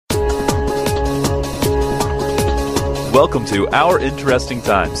Welcome to Our Interesting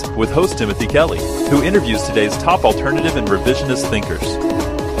Times with host Timothy Kelly, who interviews today's top alternative and revisionist thinkers.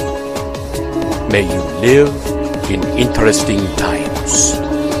 May you live in interesting times.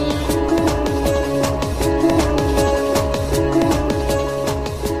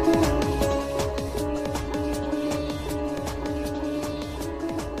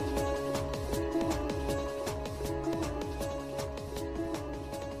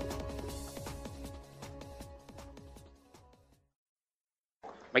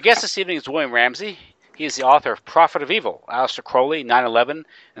 My guest this evening is William Ramsey. He is the author of Prophet of Evil, Aleister Crowley, 9/11,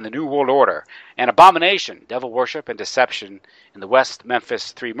 and the New World Order, and Abomination, Devil Worship and Deception in the West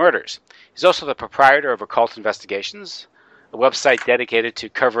Memphis 3 Murders. He's also the proprietor of Occult Investigations, a website dedicated to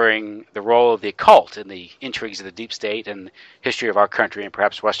covering the role of the occult in the intrigues of the deep state and history of our country and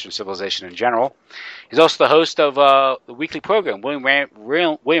perhaps Western civilization in general. He's also the host of the weekly program,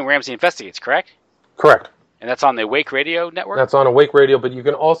 William Ramsey Investigates, correct? Correct. And that's on the Awake Radio Network? That's on Awake Radio, but you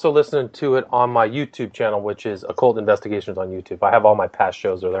can also listen to it on my YouTube channel, which is Occult Investigations on YouTube. I have all my past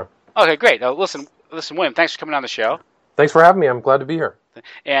shows are there. Okay, great. Now, listen, William, thanks for coming on the show. Thanks for having me. I'm glad to be here.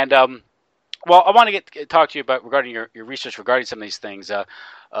 And, well, I want to talk to you about regarding your research regarding some of these things.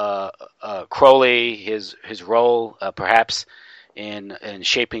 Crowley, his role, perhaps, in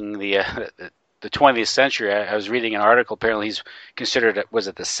shaping the 20th century. I was reading an article. Apparently, he's considered, was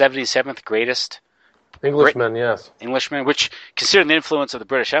it the 77th greatest Englishman, yes. Englishman, which, considering the influence of the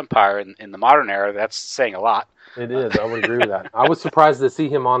British Empire in the modern era, that's saying a lot. It is. I would agree with that. I was surprised to see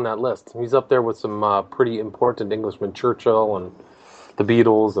him on that list. He's up there with some pretty important Englishmen, Churchill and the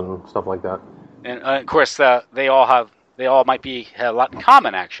Beatles and stuff like that. And of course, they all have a lot in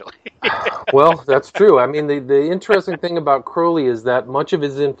common, actually. Well, that's true. I mean, the interesting thing about Crowley is that much of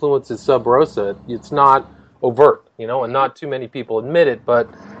his influence is sub rosa. It's not overt, and not too many people admit it, but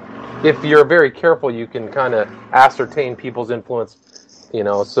if you're very careful, you can kind of ascertain people's influence,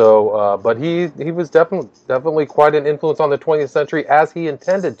 So, but he was definitely quite an influence on the 20th century, as he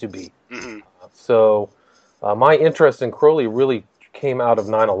intended to be. Mm-hmm. So, my interest in Crowley really came out of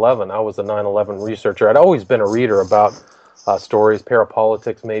 9/11. I was a 9/11 researcher. I'd always been a reader about stories,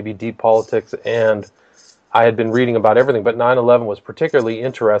 parapolitics, maybe deep politics, and I had been reading about everything. But 9/11 was particularly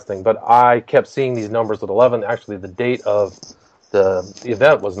interesting. But I kept seeing these numbers at 11. Actually, the date of the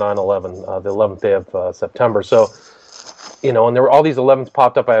event was 9/11, the 11th day of September. So, and there were all these 11s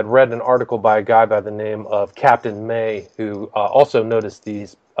popped up. I had read an article by a guy by the name of Captain May, who also noticed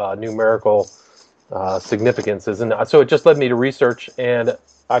these numerical significances. And so it just led me to research, and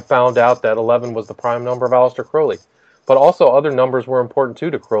I found out that 11 was the prime number of Aleister Crowley. But also other numbers were important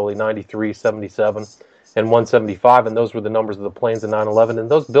too to Crowley, 93, 77, and 175, and those were the numbers of the planes in 9/11. And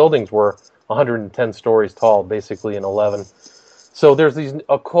those buildings were 110 stories tall, basically, in 11. So there's these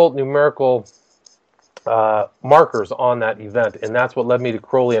occult numerical markers on that event, and that's what led me to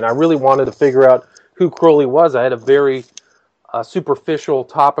Crowley. And I really wanted to figure out who Crowley was. I had a very superficial,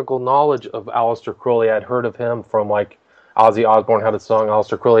 topical knowledge of Aleister Crowley. I'd heard of him from, like, Ozzy Osbourne had a song,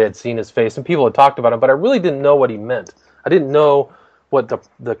 Aleister Crowley. I'd seen his face, and people had talked about him, but I really didn't know what he meant. I didn't know what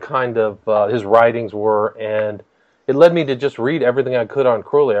the kind of his writings were, and it led me to just read everything I could on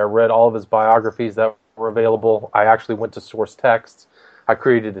Crowley. I read all of his biographies that were available. I actually went to source texts. I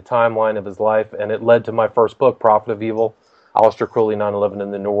created a timeline of his life, and it led to my first book, Prophet of Evil, Aleister Crowley, 9/11,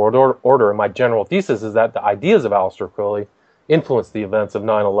 and the New World Order. And my general thesis is that the ideas of Aleister Crowley influenced the events of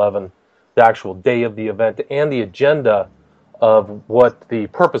 9/11, the actual day of the event, and the agenda of what the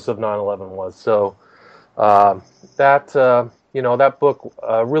purpose of 9/11 was. So that book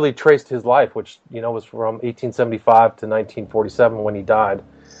really traced his life, which was from 1875 to 1947 when he died.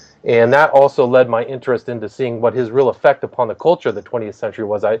 And that also led my interest into seeing what his real effect upon the culture of the 20th century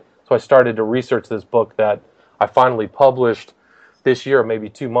was. So I started to research this book that I finally published this year, maybe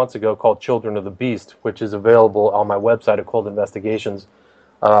 2 months ago, called Children of the Beast, which is available on my website, Occult Investigations.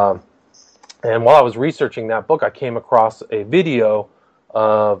 And while I was researching that book, I came across a video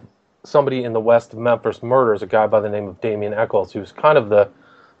of somebody in the West Memphis murders, a guy by the name of Damien Eccles, who's kind of the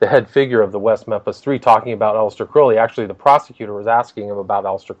head figure of the West Memphis 3, talking about Aleister Crowley. Actually, the prosecutor was asking him about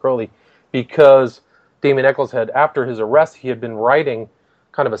Aleister Crowley because Damien Eccles had, after his arrest, he had been writing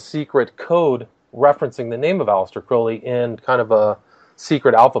kind of a secret code referencing the name of Aleister Crowley in kind of a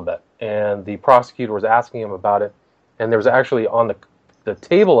secret alphabet. And the prosecutor was asking him about it. And there was actually on the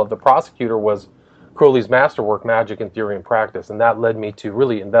table of the prosecutor was Crowley's masterwork, Magic in Theory and Practice. And that led me to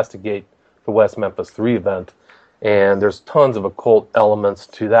really investigate the West Memphis 3 event. And there's tons of occult elements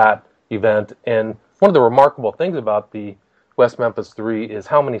to that event. And one of the remarkable things about the West Memphis 3 is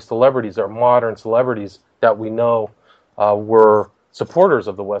how many celebrities are modern celebrities that we know were supporters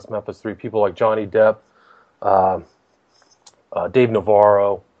of the West Memphis 3. People like Johnny Depp, Dave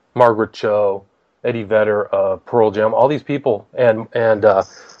Navarro, Margaret Cho, Eddie Vedder of Pearl Jam, all these people, and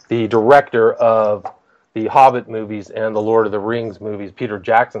the director of the Hobbit movies and the Lord of the Rings movies, Peter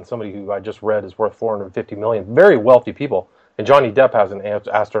Jackson, somebody who I just read is worth $450 million. Very wealthy people, and Johnny Depp has an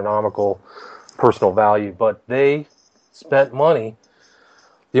astronomical personal value, but they spent money.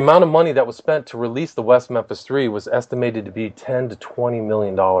 The amount of money that was spent to release the West Memphis 3 was estimated to be $10 to $20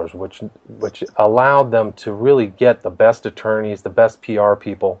 million, which allowed them to really get the best attorneys, the best PR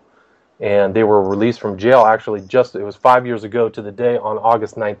people, and they were released from jail. Actually, it was 5 years ago to the day on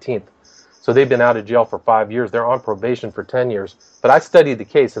August 19th. So they've been out of jail for 5 years. They're on probation for 10 years. But I studied the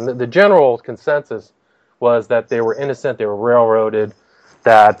case, and the general consensus was that they were innocent, they were railroaded,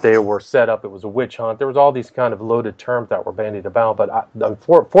 that they were set up, it was a witch hunt. There was all these kind of loaded terms that were bandied about, but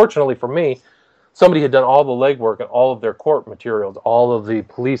unfortunately for me, somebody had done all the legwork and all of their court materials, all of the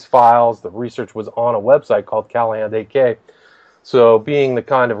police files, the research was on a website called Callahan AK. So being the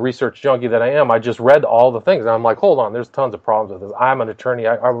kind of research junkie that I am, I just read all the things, and I'm like, hold on, there's tons of problems with this. I'm an attorney,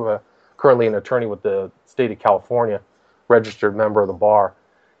 I'm currently an attorney with the state of California, registered member of the bar,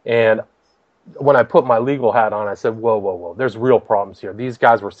 and when I put my legal hat on, I said, whoa, there's real problems here. These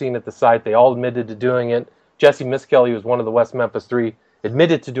guys were seen at the site. They all admitted to doing it. Jesse Miskelly, who was one of the West Memphis 3,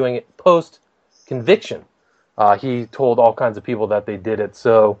 admitted to doing it post-conviction. He told all kinds of people that they did it.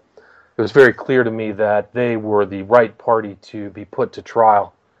 So it was very clear to me that they were the right party to be put to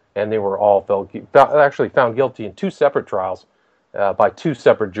trial. And they were all actually found guilty in 2 separate trials by 2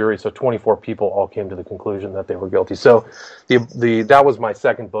 separate juries, so 24 people all came to the conclusion that they were guilty. So that was my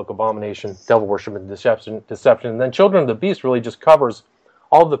second book, Abomination, Devil Worship, and Deception. And then Children of the Beast really just covers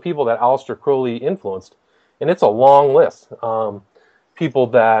all of the people that Aleister Crowley influenced. And it's a long list. People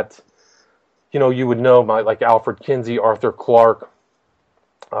that, you would know, like Alfred Kinsey, Arthur Clarke,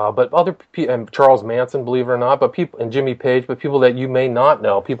 but other people, and Charles Manson, believe it or not, and Jimmy Page, but people that you may not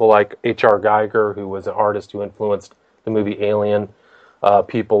know, people like H.R. Geiger, who was an artist who influenced the movie Alien,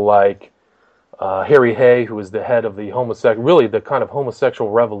 people like Harry Hay, who was the head of the the kind of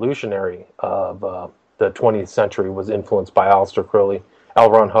homosexual revolutionary of the 20th century, was influenced by Aleister Crowley, L.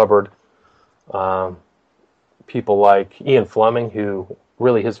 Ron Hubbard, people like Ian Fleming, who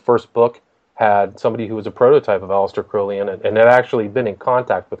really his first book had somebody who was a prototype of Aleister Crowley in it, and had actually been in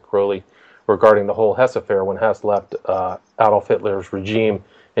contact with Crowley regarding the whole Hess affair when Hess left Adolf Hitler's regime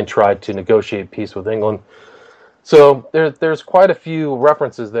and tried to negotiate peace with England. So there's quite a few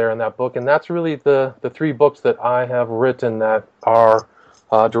references there in that book, and that's really the 3 books that I have written that are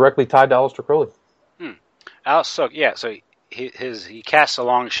directly tied to Aleister Crowley. So he casts a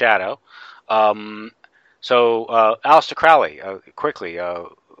long shadow. Aleister Crowley, quickly,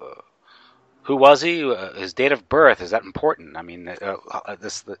 who was he? His date of birth, is that important? I mean, I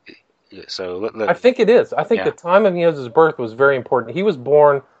think it is. I think the time of his birth was very important. He was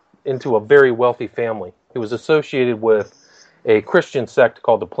born into a very wealthy family. He was associated with a Christian sect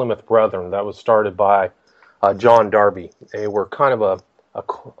called the Plymouth Brethren that was started by John Darby. They were kind of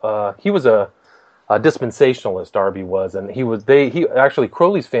he was a dispensationalist, Darby was, and he actually,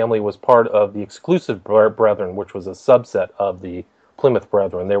 Crowley's family was part of the Exclusive Brethren, which was a subset of the Plymouth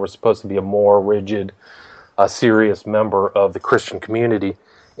Brethren. They were supposed to be a more rigid, serious member of the Christian community.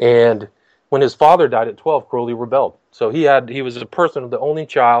 And when his father died at 12, Crowley rebelled. So he was a person, the only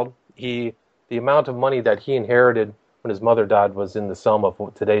child. The amount of money that he inherited when his mother died was in the sum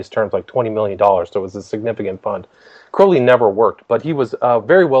of today's terms like $20 million. So it was a significant fund. Crowley never worked, but he was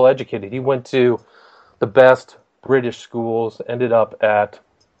very well educated. He went to the best British schools, ended up at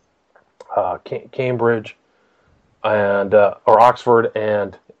Cambridge or Oxford,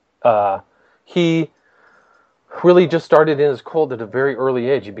 and he really just started in his cult at a very early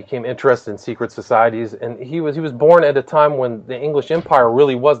age. He became interested in secret societies, and he was born at a time when the English Empire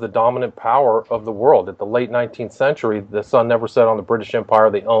really was the dominant power of the world. At the late 19th century, the sun never set on the British Empire.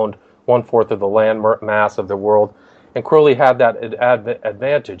 They owned 1/4 of the land mass of the world, and Crowley had that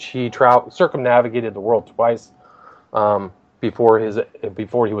advantage. He circumnavigated the world twice before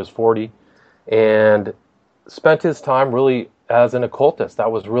he was 40, and spent his time really as an occultist. That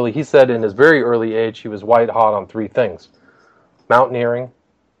was really, he said in his very early age, he was white hot on 3 things: mountaineering,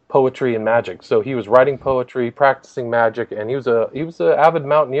 poetry, and magic. So he was writing poetry, practicing magic, and he was an avid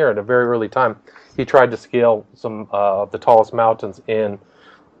mountaineer at a very early time. He tried to scale some of the tallest mountains in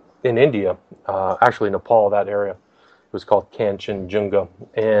India, actually Nepal, that area. It was called Kanchenjunga.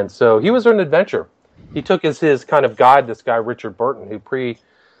 And so he was an adventurer. He took as his kind of guide this guy Richard Burton,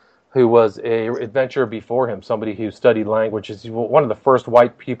 who was a adventurer before him, somebody who studied languages. He was one of the first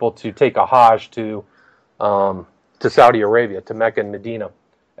white people to take a Hajj to Saudi Arabia, to Mecca and Medina,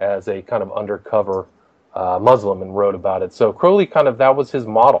 as a kind of undercover Muslim and wrote about it. So Crowley that was his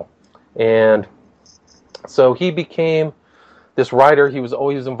model. And so he became this writer. He was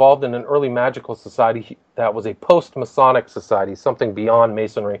always involved in an early magical society that was a post-Masonic society, something beyond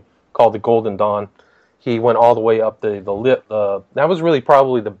Masonry, called the Golden Dawn. He went all the way up that was really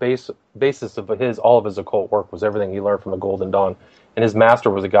probably the basis of all of his occult work, was everything he learned from the Golden Dawn. And his master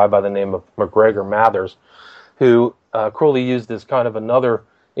was a guy by the name of MacGregor Mathers, who Crowley used as kind of another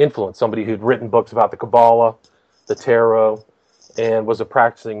influence, somebody who'd written books about the Kabbalah, the Tarot, and was a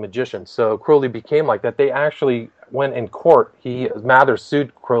practicing magician. So Crowley became like that. They actually went in court. Mathers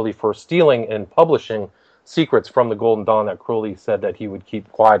sued Crowley for stealing and publishing secrets from the Golden Dawn that Crowley said that he would keep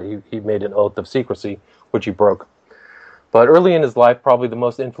quiet. He made an oath of secrecy, which he broke. But early in his life, probably the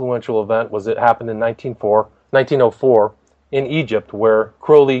most influential event it happened in 1904 in Egypt, where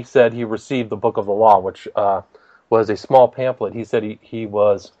Crowley said he received the Book of the Law, which was a small pamphlet. He said he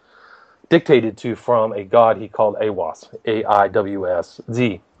was dictated to from a god he called Aiwaz,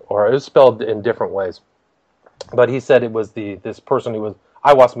 A-I-W-S-Z, or it was spelled in different ways. But he said it was this person who was,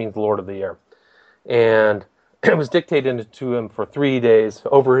 Aiwaz means Lord of the Air. And it was dictated to him for 3 days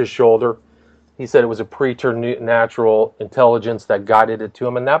over his shoulder. He said it was a preternatural intelligence that guided it to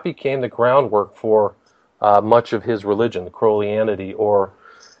him, and that became the groundwork for much of his religion, the Crowleyanity, or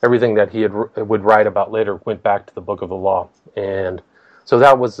everything that he would write about later went back to the Book of the Law. And so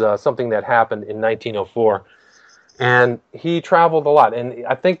that was something that happened in 1904. And he traveled a lot. And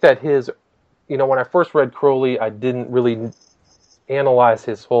I think that when I first read Crowley, I didn't really analyze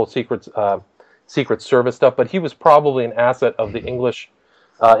his whole Secret Service stuff, but he was probably an asset of the English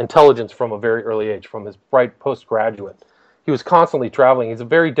intelligence from a very early age, from his bright postgraduate. He was constantly traveling. He's a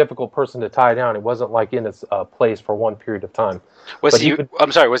very difficult person to tie down. He wasn't like in his place for one period of time. Was he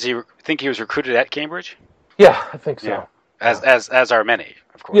think he was recruited at Cambridge? Yeah, I think so. Yeah. As are many,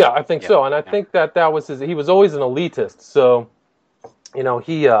 of course. Yeah, I think so. And I think that was he was always an elitist. So,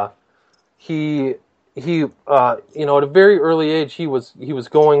 he at a very early age, he was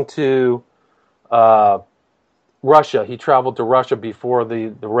going to Russia. He traveled to Russia before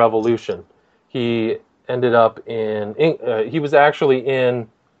the revolution. He ended up he was actually in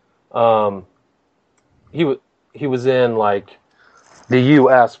he was in like the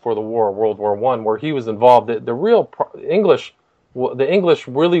U.S. for the war, World War I, where he was involved. The English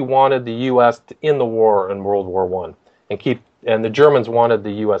really wanted the U.S. in the war in World War I, and the Germans wanted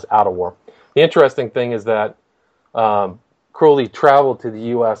the U.S. out of war. The interesting thing is that Crowley traveled to the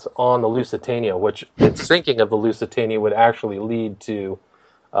U.S. on the Lusitania, which the sinking of the Lusitania would actually lead to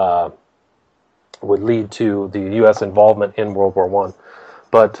the U.S. involvement in World War I.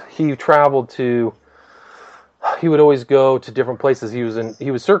 But he would always go to different places.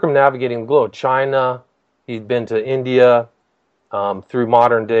 He was circumnavigating the globe. China, he'd been to India, through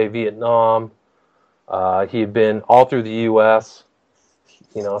modern day Vietnam. He had been all through the U.S.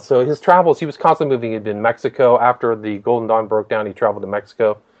 So his travels, he was constantly moving. He'd been in Mexico. After the Golden Dawn broke down, he traveled to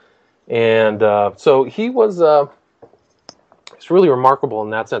Mexico. And so he was it's really remarkable in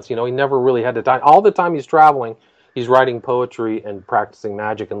that sense. He never really had to die. All the time he's traveling, he's writing poetry and practicing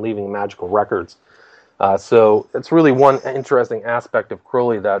magic and leaving magical records. So it's really one interesting aspect of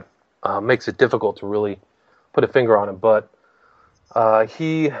Crowley that makes it difficult to really put a finger on it. But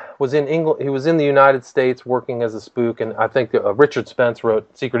he was in England. He was in the United States working as a spook, and I think Richard Spence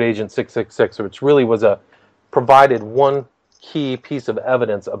wrote Secret Agent 666, which really provided one key piece of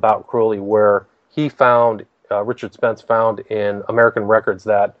evidence about Crowley, where Richard Spence found in American records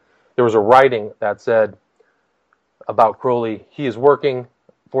that there was a writing that said about Crowley, he is working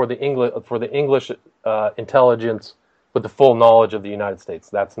for the English intelligence with the full knowledge of the United States.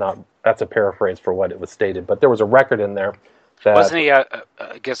 That's a paraphrase for what it was stated, but there was a record in there. Wasn't he?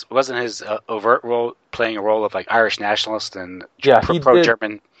 Wasn't his overt role playing a role of like Irish nationalist and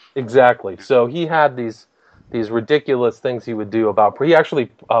pro-German? Exactly. So he had these ridiculous things he would do about. He actually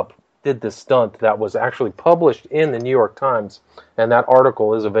did this stunt that was actually published in the New York Times, and that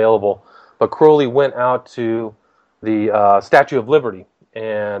article is available. But Crowley went out to the Statue of Liberty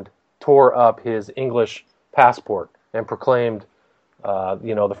and tore up his English passport and proclaimed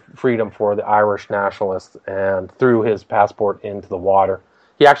the freedom for the Irish nationalists, and threw his passport into the water.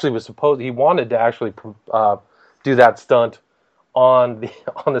 He actually he wanted to actually do that stunt on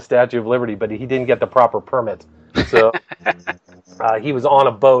the Statue of Liberty, but he didn't get the proper permit. So he was on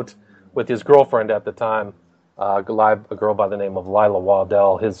a boat with his girlfriend at the time, a girl by the name of Lila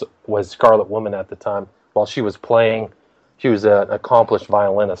Waddell. Was Scarlet Woman at the time. While she was playing, she was an accomplished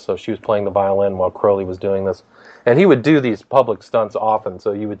violinist, so she was playing the violin while Crowley was doing this. And he would do these public stunts often,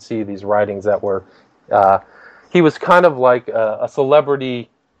 so you would see these writings that were... he was kind of like a celebrity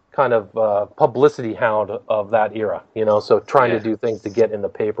kind of publicity hound of that era, so trying to do things to get in the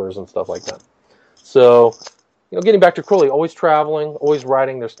papers and stuff like that. So, getting back to Crowley, always traveling, always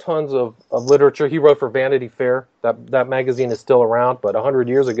writing. There's tons of literature. He wrote for Vanity Fair. That magazine is still around, but 100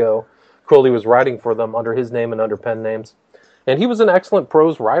 years ago, Crowley was writing for them under his name and under pen names. And he was an excellent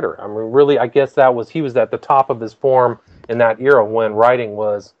prose writer. I mean, really, I guess he was at the top of his form in that era when writing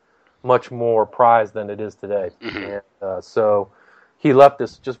was much more prized than it is today. Mm-hmm. And so he left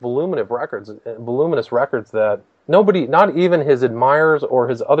this just voluminous records that nobody, not even his admirers or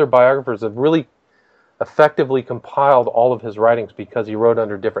his other biographers, have really effectively compiled all of his writings because he wrote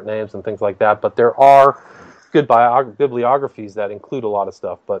under different names and things like that. But there are good bibliographies that include a lot of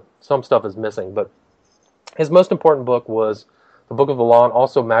stuff, but some stuff is missing. But his most important book was the Book of the Law and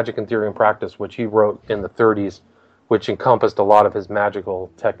also Magic and Theory and Practice, which he wrote in the 30s, which encompassed a lot of his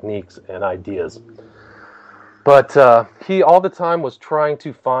magical techniques and ideas. But he all the time was trying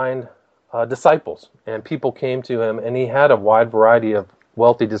to find disciples, and people came to him, and he had a wide variety of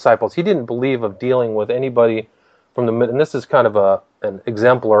wealthy disciples. He didn't believe of dealing with anybody from the middle, and this is kind of an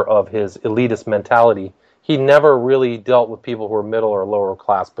exemplar of his elitist mentality. He never really dealt with people who were middle or lower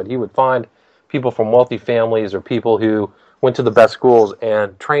class, but he would find people from wealthy families or people who went to the best schools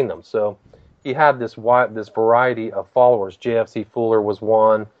and train them. So he had this variety of followers. J.F.C. Fuller was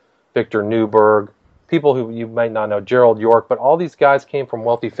one, Victor Newberg, people who you might not know, Gerald York, but all these guys came from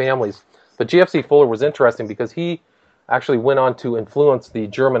wealthy families. But J.F.C. Fuller was interesting because he actually went on to influence the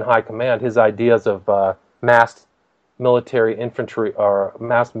German High Command. His ideas of massed military infantry or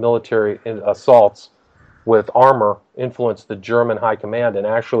massed military assaults with armor influenced the German High Command, and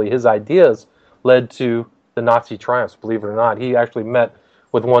actually his ideas led to the Nazi triumphs, believe it or not. He actually met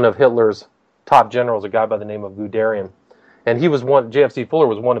with one of Hitler's top generals, a guy by the name of Guderian. And J.F.C. Fuller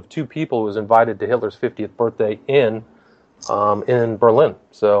was one of two people who was invited to Hitler's 50th birthday in Berlin.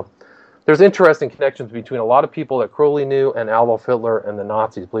 So there's interesting connections between a lot of people that Crowley knew and Adolf Hitler and the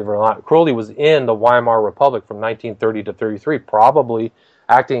Nazis, believe it or not. Crowley was in the Weimar Republic from 1930 to 33, probably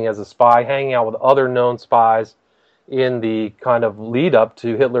acting as a spy, hanging out with other known spies in the kind of lead up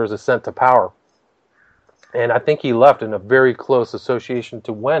to Hitler's ascent to power. And I think he left in a very close association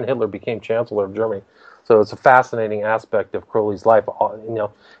to when Hitler became Chancellor of Germany. So it's a fascinating aspect of Crowley's life,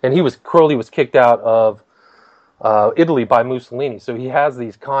 And Crowley was kicked out of Italy by Mussolini. So he has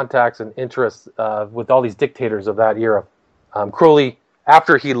these contacts and interests with all these dictators of that era. Crowley,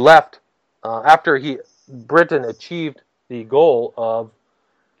 after he left, Britain achieved the goal of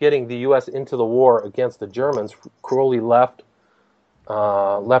getting the U.S. into the war against the Germans, Crowley left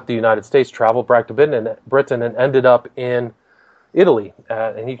the United States, traveled back to Britain, and ended up in Italy.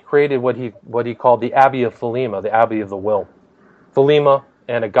 And he created what he called the Abbey of Thelema, the Abbey of the Will. Thelema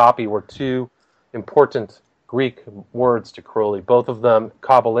and agape were two important Greek words to Crowley. Both of them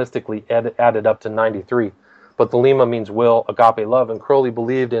Kabbalistically added up to 93. But Thelema means will, agape love, and Crowley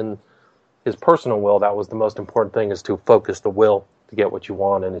believed in his personal will. That was the most important thing, is to focus the will to get what you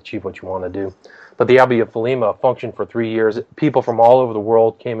want and achieve what you want to do. But the Abbey of Thelema functioned for 3 years. People from all over the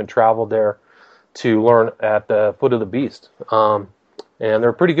world came and traveled there to learn at the foot of the beast. And there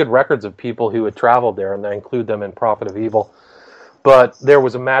are pretty good records of people who had traveled there, and I include them in Prophet of Evil. But there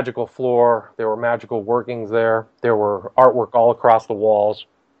was a magical floor. There were magical workings there. There were artwork all across the walls.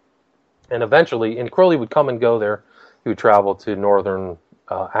 And eventually, and Crowley would come and go there. He would travel to northern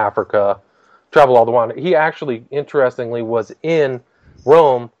Africa, travel all the way. He actually, interestingly, was in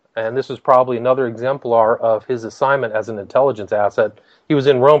Rome, and this is probably another exemplar of his assignment as an intelligence asset. He was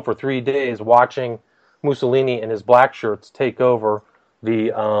in Rome for 3 days watching Mussolini and his black shirts take over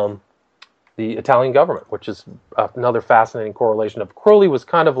the Italian government, which is another fascinating correlation. Crowley was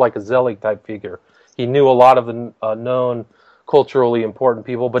kind of like a Zelig type figure. He knew a lot of the known culturally important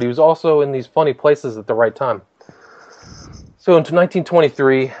people, but he was also in these funny places at the right time. So in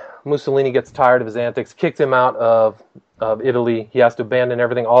 1923, Mussolini gets tired of his antics, kicks him out of Italy. He has to abandon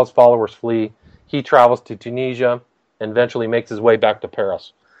everything. All his followers flee. He travels to Tunisia and eventually makes his way back to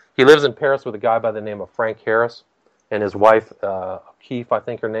Paris. He lives in Paris with a guy by the name of Frank Harris and his wife, Keith, I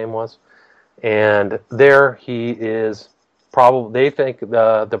think her name was. And there he is probably,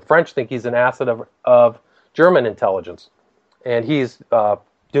 the French think he's an asset of German intelligence. And he's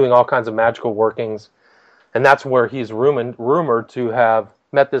doing all kinds of magical workings. And that's where he's rumored to have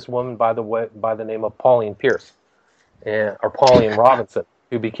met this woman by the name of Pauline Pierce, or Pauline Robinson,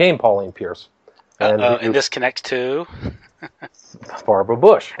 who became Pauline Pierce. And this connects to Barbara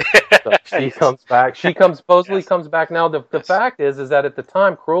Bush. So she comes back. She supposedly comes back. Now the fact is that at the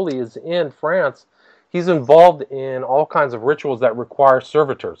time Crowley is in France, he's involved in all kinds of rituals that require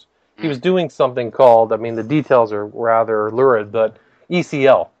servitors. He was doing something called, the details are rather lurid, but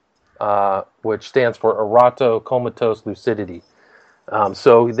ECL, which stands for errato-comatose lucidity.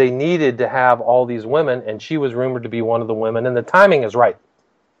 So they needed to have all these women, and she was rumored to be one of the women, and the timing is right.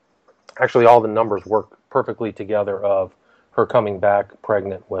 Actually, all the numbers work perfectly together of her coming back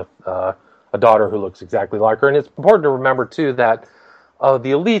pregnant with a daughter who looks exactly like her. And it's important to remember, too, that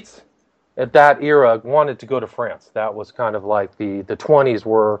the elites at that era wanted to go to France. That was kind of like the 20s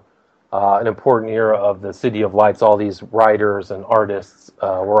were an important era of the City of Lights. All these writers and artists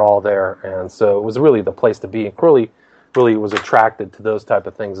were all there, and so it was really the place to be. And Crowley really was attracted to those type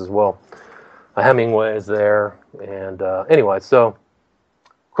of things as well. Hemingway is there, and anyway, so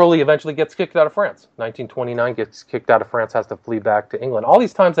Crowley eventually gets kicked out of France. 1929, gets kicked out of France, has to flee back to England. All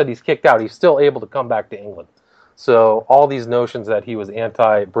these times that he's kicked out, he's still able to come back to England. So all these notions that he was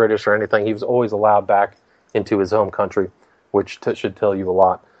anti-British or anything, he was always allowed back into his home country, which should tell you a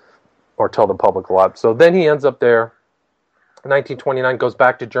lot, or tell the public a lot. So then he ends up there. 1929, goes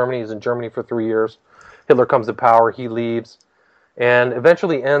back to Germany. He's in Germany for 3 years. Hitler comes to power. He leaves, and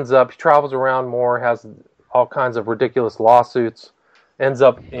eventually ends up, he travels around more, has all kinds of ridiculous lawsuits, ends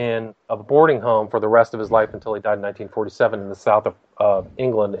up in a boarding home for the rest of his life until he died in 1947 in the south of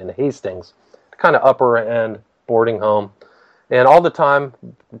England in Hastings, kind of upper end boarding home. And all the time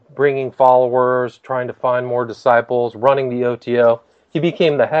bringing followers, trying to find more disciples, running the OTO. He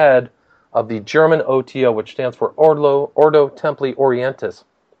became the head of the German OTO, which stands for Ordo Templi Orientis,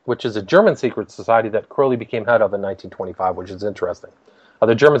 which is a German secret society that Crowley became head of in 1925, which is interesting.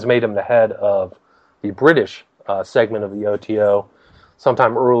 The Germans made him the head of the British segment of the OTO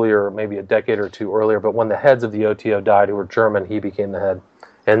sometime earlier, maybe a decade or two earlier, but when the heads of the OTO died who were German, he became the head,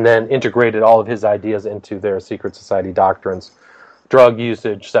 and then integrated all of his ideas into their secret society doctrines, drug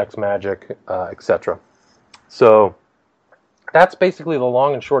usage, sex magic, etc. So that's basically the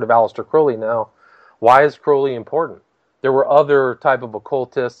long and short of Aleister Crowley. Now, why is Crowley important? There were other type of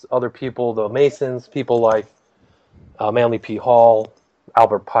occultists, other people, the Masons, people like Manly P. Hall,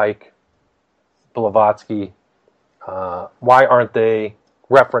 Albert Pike, Blavatsky. Why aren't they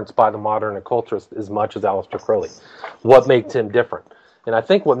referenced by the modern occultist as much as Aleister Crowley? What makes him different? And I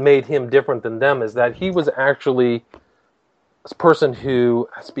think what made him different than them is that he was actually a person who,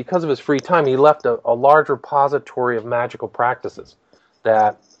 because of his free time, he left a large repository of magical practices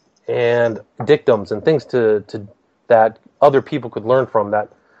and dictums and things that other people could learn from, that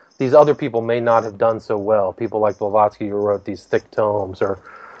these other people may not have done so well. People like Blavatsky, who wrote these thick tomes, or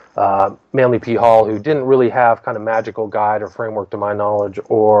Manly P. Hall, who didn't really have kind of magical guide or framework to my knowledge,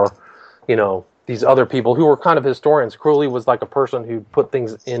 or, these other people who were kind of historians. Crowley was like a person who put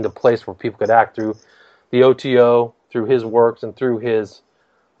things into place where people could act through the OTO, through his works, and through his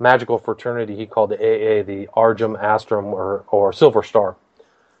magical fraternity he called the AA, the Argem Astrum, or Silver Star.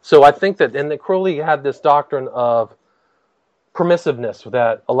 So I think that Crowley had this doctrine of permissiveness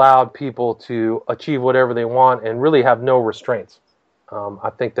that allowed people to achieve whatever they want and really have no restraints.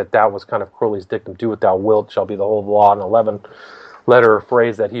 I think that was kind of Crowley's dictum: "Do what thou wilt shall be the whole law," an 11-letter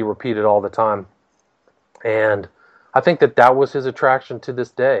phrase that he repeated all the time. And I think that was his attraction to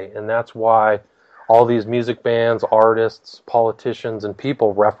this day, and that's why all these music bands, artists, politicians, and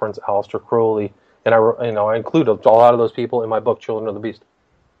people reference Aleister Crowley, and I include a lot of those people in my book, Children of the Beast.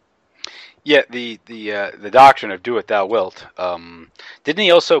 Yeah, the doctrine of "do what thou wilt." Didn't he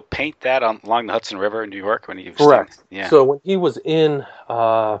also paint that along the Hudson River in New York when he was correct? Yeah. So when he was in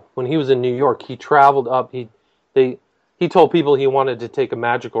New York, he traveled up. He told people he wanted to take a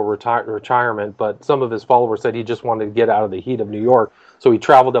magical retirement, but some of his followers said he just wanted to get out of the heat of New York. So he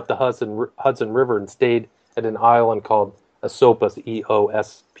traveled up the Hudson River and stayed at an island called Esopus,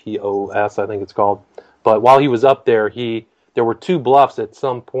 Eospos, I think it's called. But while he was up there, there were two bluffs at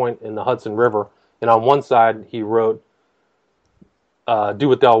some point in the Hudson River, and on one side he wrote, "Do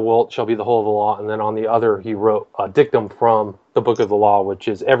what thou wilt shall be the whole of the law," and then on the other he wrote a dictum from the Book of the Law, which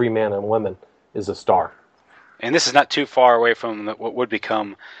is, "Every man and woman is a star." And this is not too far away from what would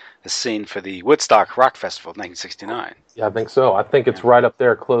become the scene for the Woodstock Rock Festival of 1969. Yeah, I think so. I think it's right up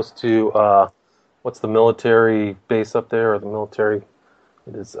there close to, what's the military base up there, or the military?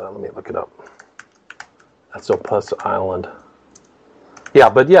 It is, let me look it up. That's Opus Island. Yeah,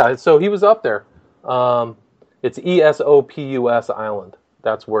 but yeah, so he was up there. It's Esopus Island.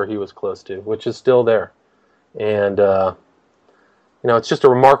 That's where he was close to, which is still there. And, it's just a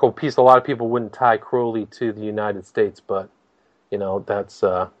remarkable piece. A lot of people wouldn't tie Crowley to the United States, but, that's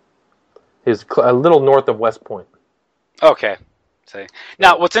his a little north of West Point. Okay. So,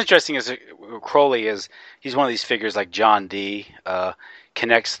 now, what's interesting is Crowley he's one of these figures like John Dee,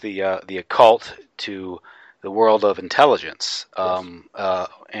 connects the occult to the world of intelligence, and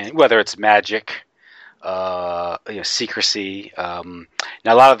whether it's magic, secrecy. Now,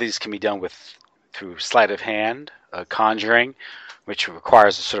 a lot of these can be done through sleight of hand, conjuring, which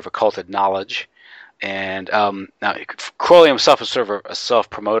requires a sort of occulted knowledge. And now Crowley himself is sort of a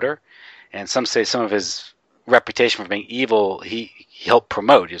self-promoter, and some say some of his reputation for being evil he helped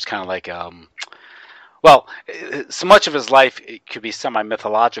promote. He was kind of like, so much of his life it could be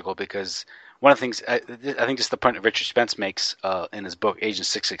semi-mythological, because one of the things I think just the point that Richard Spence makes in his book Agent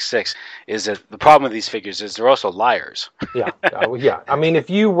 666 is that the problem with these figures is they're also liars. Yeah. I mean, if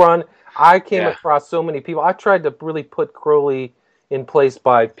you run, I came across so many people. I tried to really put Crowley in place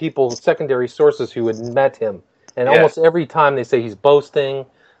by people, secondary sources who had met him, and almost every time they say he's boasting.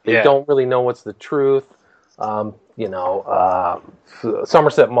 They don't really know what's the truth.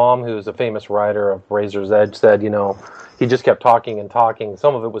 Somerset Maugham, who's a famous writer of Razor's Edge, said, he just kept talking and talking.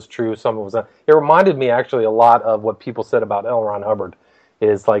 Some of it was true, some of it was not. It reminded me actually a lot of what people said about L. Ron Hubbard.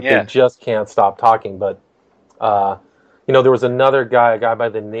 Is like they just can't stop talking. But, there was another guy, a guy by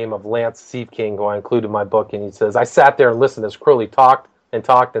the name of Lance Seefking, who I included in my book, and he says, I sat there and listened as Crowley talked and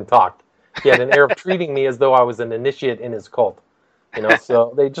talked and talked. He had an air of treating me as though I was an initiate in his cult.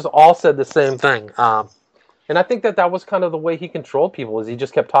 So they just all said the same thing. And I think that was kind of the way he controlled people, is he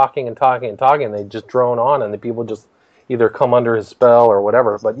just kept talking and talking and talking, and they just drone on, and the people just either come under his spell or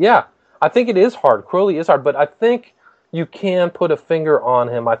whatever. But yeah, I think it is hard. Crowley is hard, but I think you can put a finger on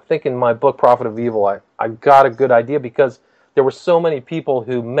him. I think in my book, Prophet of Evil, I got a good idea, because there were so many people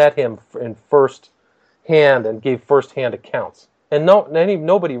who met him in first hand and gave first-hand accounts. And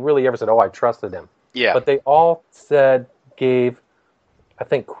nobody really ever said, I trusted him. Yeah. But they all gave, I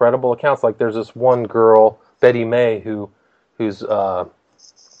think, credible accounts. Like there's this one girl, Betty May, whose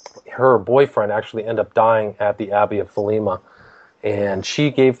her boyfriend actually ended up dying at the Abbey of Thelema, and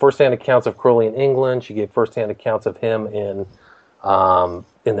she gave first-hand accounts of Crowley in England. She gave first-hand accounts of him in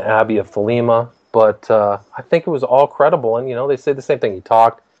the Abbey of Thelema. But I think it was all credible, and they say the same thing. He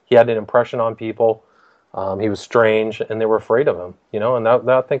talked. He had an impression on people. He was strange, and they were afraid of him. And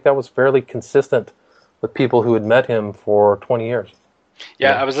I think that was fairly consistent with people who had met him for 20 years.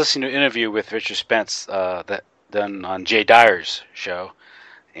 Yeah, I was listening to an interview with Richard Spence that done on Jay Dyer's show,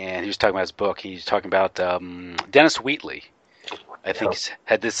 and he was talking about his book. He's talking about Dennis Wheatley. I think he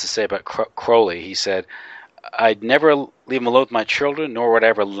had this to say about Crowley. He said, I'd never leave him alone with my children, nor would I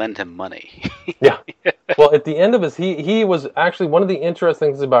ever lend him money. Yeah. Well, at the end of his, he was actually, one of the interesting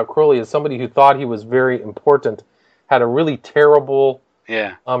things about Crowley is somebody who thought he was very important, had a really terrible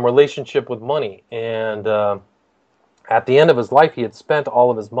relationship with money. And at the end of his life, he had spent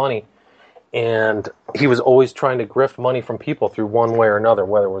all of his money, and he was always trying to grift money from people through one way or another,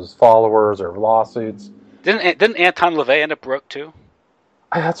 whether it was followers or lawsuits. Didn't Anton LaVey end up broke too?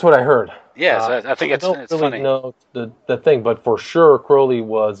 That's what I heard. Yeah, so I think it's really funny. I don't know the thing, but for sure Crowley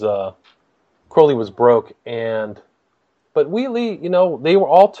was broke, but Wheatley, they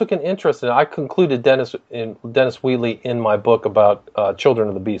all took an interest in it. I concluded Dennis Wheatley in my book about Children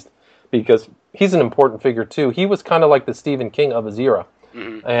of the Beast, because he's an important figure too. He was kind of like the Stephen King of his era,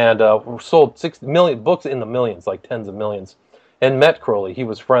 and sold 6 million books in the millions, like tens of millions, and met Crowley.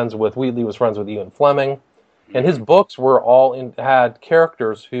 Wheatley was friends with Ian Fleming, and his books were had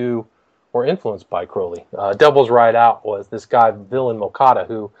characters who were influenced by Crowley. Devil's Ride Out was this guy, villain Mokata,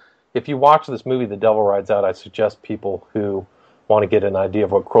 who, if you watch this movie, The Devil Rides Out, I suggest people who want to get an idea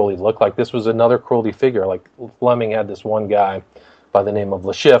of what Crowley looked like. This was another Crowley figure. Like Fleming had this one guy by the name of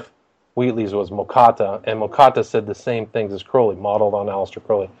Lashif. Wheatley's was Mokata, and Mokata said the same things as Crowley, modeled on Aleister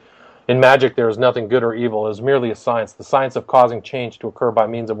Crowley. In magic, there is nothing good or evil. It is merely a science, the science of causing change to occur by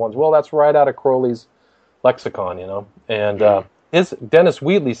means of one's will. That's right out of Crowley's lexicon, And his Dennis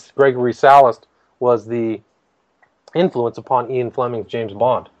Wheatley's Gregory Sallust was the influence upon Ian Fleming's James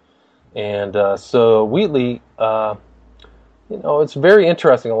Bond. And so Wheatley, it's very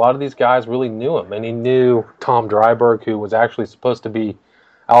interesting. A lot of these guys really knew him, and he knew Tom Dryburgh, who was actually supposed to be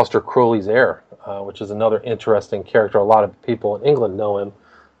Aleister Crowley's heir, which is another interesting character. A lot of people in England know him,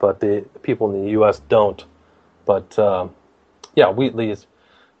 but the people in the U.S. don't. But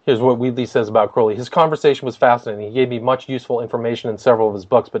here's what Wheatley says about Crowley. His conversation was fascinating. He gave me much useful information in several of his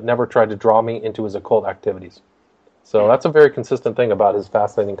books, but never tried to draw me into his occult activities. So that's a very consistent thing about his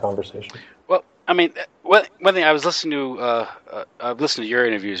fascinating conversation. Well, I mean, one thing I was listening to, your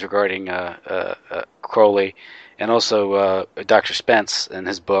interviews regarding Crowley, and also Dr. Spence and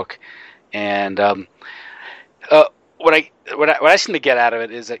his book, and what I seem to get out of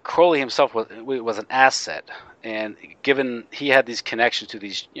it is that Crowley himself was an asset and given he had these connections to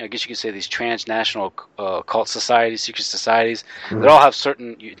these, I guess you could say these transnational cult societies, secret societies, that all have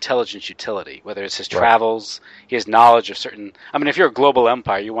certain intelligence utility. Whether it's his travels, he has knowledge of certain. I mean, if you're a global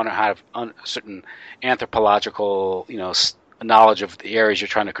empire, you want to have certain anthropological, knowledge of the areas you're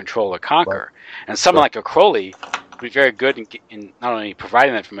trying to control or conquer. And someone like a Crowley would be very good in not only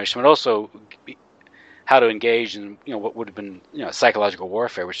providing that information, but also how to engage in what would have been psychological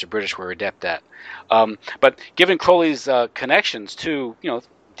warfare, which the British were adept at. But given Crowley's connections to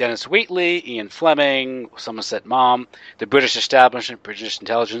Dennis Wheatley, Ian Fleming, Somerset Maugham, the British establishment, British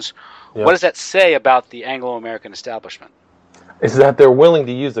intelligence, what does that say about the Anglo-American establishment? Is that they're willing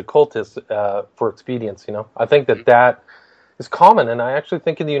to use occultists for expedience. I think that is common, and I actually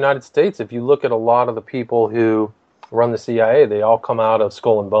think in the United States, if you look at a lot of the people who run the CIA, they all come out of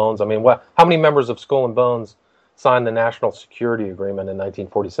Skull and Bones. I mean, how many members of Skull and Bones signed the National Security Agreement in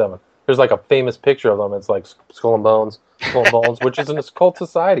 1947? There's like a famous picture of them. It's like Skull and Bones, which is an occult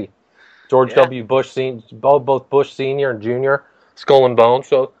society. George W. Bush, both Bush Sr. and Jr., Skull and Bones.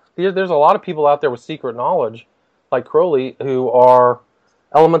 So there's a lot of people out there with secret knowledge, like Crowley, who are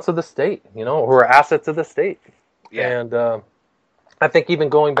elements of the state, who are assets of the state. Yeah. And I think even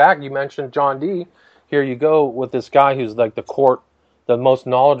going back, you mentioned John Dee. Here you go with this guy who's like the most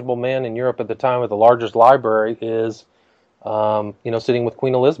knowledgeable man in Europe at the time with the largest library is, sitting with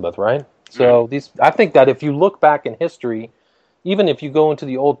Queen Elizabeth, right? So I think that if you look back in history, even if you go into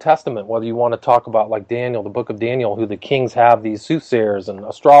the Old Testament, whether you want to talk about like Daniel, the book of Daniel, who the kings have these soothsayers and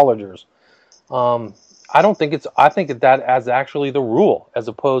astrologers, I think that as actually the rule, as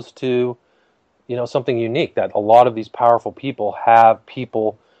opposed to, something unique, that a lot of these powerful people have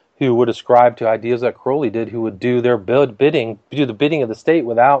people who would ascribe to ideas that Crowley did, who would do their the bidding of the state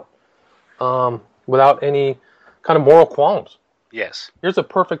without any kind of moral qualms. Yes. Here's a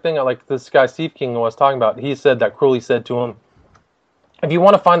perfect thing. Like this guy Steve King was talking about. He said that Crowley said to him, "If you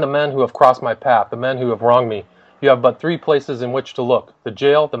want to find the men who have crossed my path, the men who have wronged me, you have but three places in which to look: the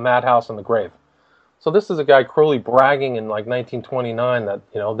jail, the madhouse, and the grave." So this is a guy Crowley bragging in like 1929 that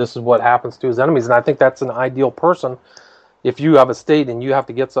this is what happens to his enemies, and I think that's an ideal person. If you have a state and you have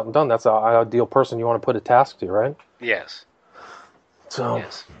to get something done, that's an ideal person you want to put a task to, right? Yes. So,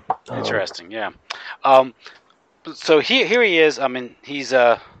 yes. Interesting, yeah. So here he is. I mean, he's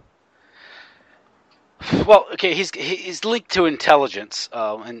he's linked to intelligence,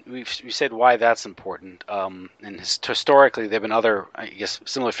 and we said why that's important. And historically, there've been other, I guess,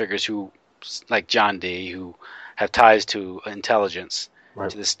 similar figures who, like John Dee, who have ties to intelligence. Right.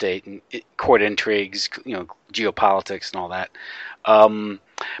 To the state and court intrigues, geopolitics and all that.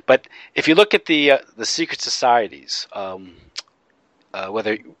 But if you look at the secret societies,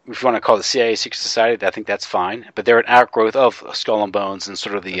 whether if you want to call the CIA a secret society, I think that's fine. But they're an outgrowth of Skull and Bones and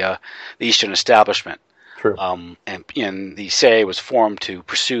sort of the Eastern establishment. True. And the CIA was formed to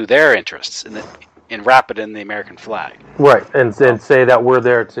pursue their interests and wrap it in the American flag. Right, and say that we're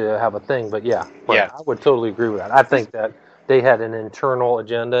there to have a thing. But I would totally agree with that. I think that they had an internal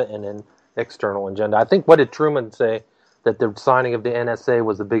agenda and an external agenda. I think, what did Truman say? That the signing of the NSA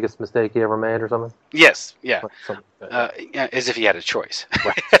was the biggest mistake he ever made or something? Yes, yeah. As if he had a choice.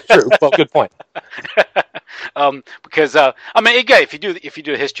 Right. True. Well, good point. Because, again, if you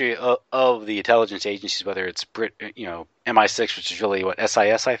do a history of the intelligence agencies, whether it's MI6, which is really what,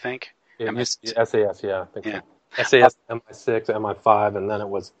 SIS, I think? Yeah, SAS, yeah. I think so. SAS, MI6, MI5, and then it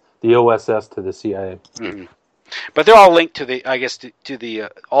was the OSS to the CIA. Mm-hmm. But they're all linked to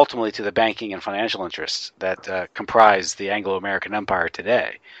ultimately to the banking and financial interests that comprise the Anglo-American Empire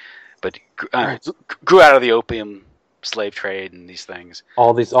today, but grew out of the opium slave trade and these things.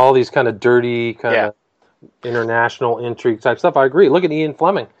 All these kind of dirty of international intrigue type stuff. I agree. Look at Ian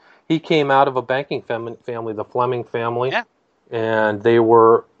Fleming. He came out of a banking family, the Fleming family, and they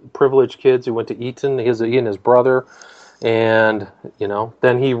were privileged kids who went to Eton. He and his brother. And,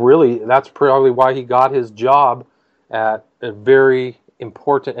 then that's probably why he got his job at a very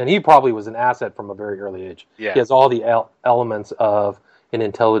important, and he probably was an asset from a very early age. Yeah. He has all the elements of an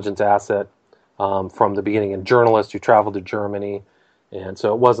intelligence asset from the beginning. A journalist who traveled to Germany. And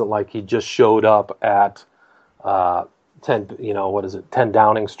so it wasn't like he just showed up at 10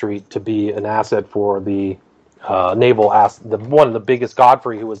 Downing Street to be an asset for the naval one of the biggest,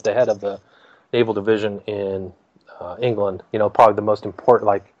 Godfrey, who was the head of the naval division in England, probably the most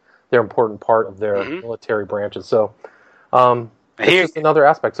important, their important part of their military branches. So it's just another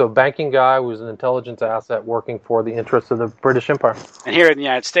aspect. So banking guy who was an intelligence asset working for the interests of the British Empire. And here in the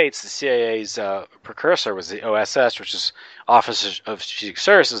United States, the CIA's precursor was the OSS, which is Office of Strategic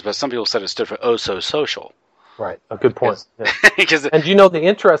Services, but some people said it stood for Oh So Social. Right. A good point. Yeah. Because And you know, the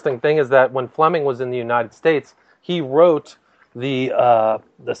interesting thing is that when Fleming was in the United States, he wrote the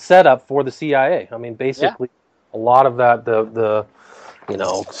setup for the CIA. I mean, basically, a lot of that the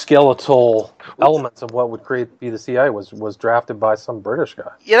skeletal elements of what would be the CIA was drafted by some British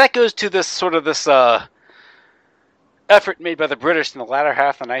guy. yeah, that goes to this effort made by the British in the latter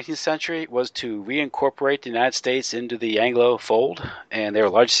half of the 19th century was to reincorporate the United States into the Anglo fold, and they were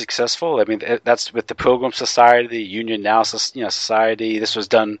largely successful. I mean, that's with the Pilgrim Society, the Union Analysis Society. This was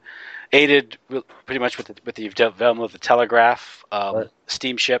done, aided pretty much with the development of the telegraph, Right.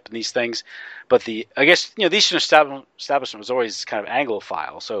 steamship, and these things. But the Eastern establishment was always kind of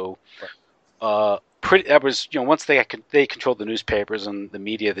Anglophile, so. That was once they controlled the newspapers and the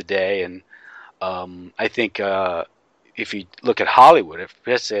media of the day, and I think if you look at Hollywood,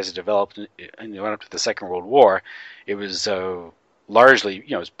 especially as it developed and went up to the Second World War, it was largely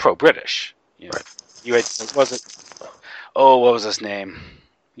it was pro-British. Right. You had what was his name?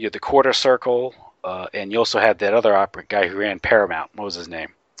 You had the Quarter Circle, and you also had that other opera guy who ran Paramount. What was his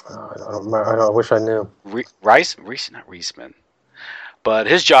name? I wish I knew. Not Reisman. But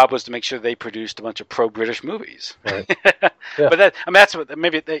his job was to make sure they produced a bunch of pro-British movies. Right. Yeah. But that's what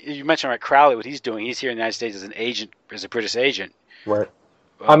you mentioned, right? Crowley, what he's doing. He's here in the United States as an agent, as a British agent. Right.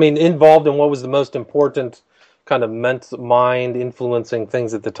 I mean, involved in what was the most important kind of mind influencing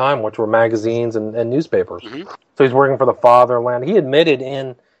things at the time, which were magazines and newspapers. Mm-hmm. So he's working for the fatherland. He admitted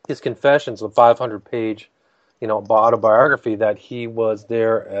in his confessions, a 500-page, autobiography, that he was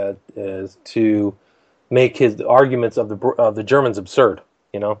there as to make his arguments of the Germans absurd,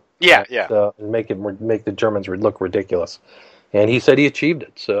 Yeah. And make the Germans look ridiculous. And he said he achieved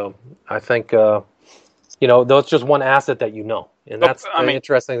it. So I think, that's just one asset that and that's the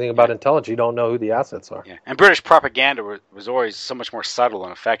interesting thing about intelligence. You don't know who the assets are. Yeah, and British propaganda was always so much more subtle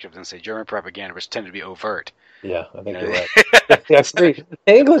and effective than, say, German propaganda, which tended to be overt. Yeah, I think you're right. That's great.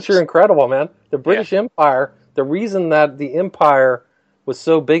 The English are incredible, man. The British Empire. The reason that the empire was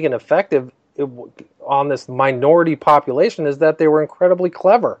so big and effective on this minority population is that they were incredibly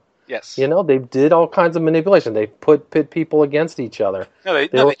clever. Yes. They did all kinds of manipulation. They pit people against each other. No,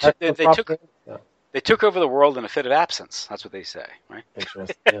 they took over the world in a fit of absence. That's what they say, right?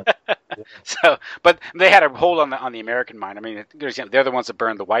 Interesting. Yeah. So, but they had a hold on the American mind. I mean, they're the ones that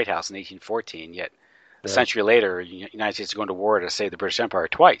burned the White House in 1814. Yet a century later, the United States is going to war to save the British Empire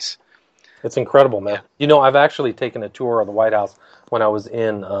twice. It's incredible, man. Yeah. I've actually taken a tour of the White House when I was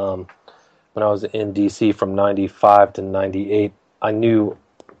in D.C. from 95 to 98. I knew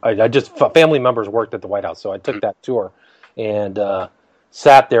family members worked at the White House, so I took that tour and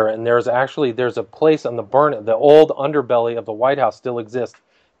sat there. And there's a place on the old underbelly of the White House still exists,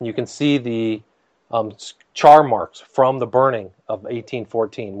 and you can see the char marks from the burning of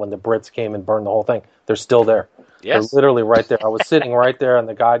 1814 when the Brits came and burned the whole thing. They're still there. Yes. They're literally right there. I was sitting right there, and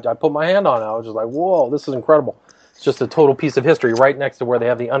the guy, I put my hand on it. I was just like, "Whoa, this is incredible." It's just a total piece of history right next to where they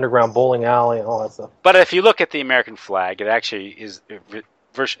have the underground bowling alley and all that stuff. But if you look at the American flag, it actually is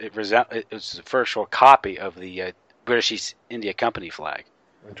it's a virtual copy of the British East India Company flag.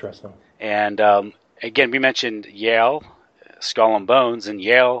 Interesting. And again, we mentioned Yale, Skull and Bones, and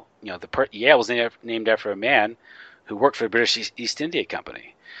Yale. Yale was named after a man who worked for the British East India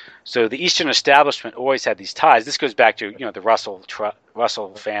Company. So the Eastern establishment always had these ties. This goes back to the Russell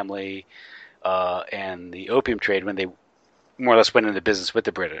family. And the opium trade, when they more or less went into business with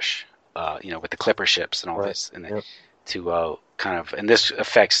the British, with the clipper ships and all this, and and this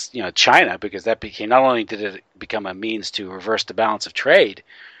affects China, because that became, not only did it become a means to reverse the balance of trade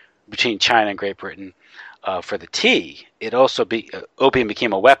between China and Great Britain for the tea, it also opium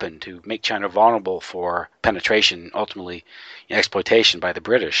became a weapon to make China vulnerable for penetration, ultimately exploitation by the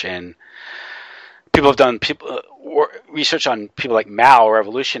British. And people have done research on people like Mao,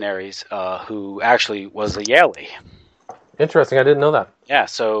 revolutionaries, who actually was a Yalie. Interesting, I didn't know that. Yeah,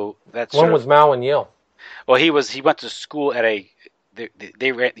 so that's when was Mao in Yale? Well, he went to school at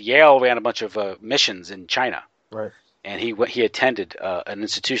Yale ran a bunch of missions in China, right? And he attended an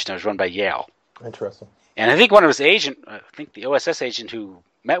institution that was run by Yale. Interesting. And I think one of his the OSS agent who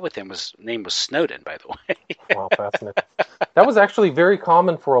met with him name was Snowden, by the way. Wow, fascinating. That was actually very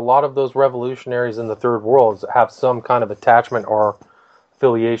common for a lot of those revolutionaries in the Third World, have some kind of attachment or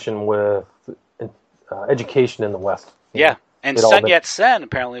affiliation with education in the West. Yeah, and Sun Yat-sen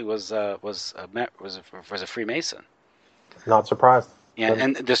apparently was a Freemason. Not surprised. Yeah,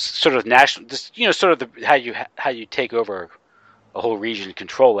 and this sort of national, how you take over a whole region and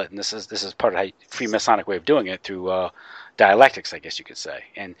control it, and this is part of how Freemasonic way of doing it through dialectics, I guess you could say.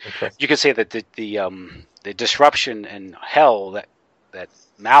 And you could say that the disruption and hell that that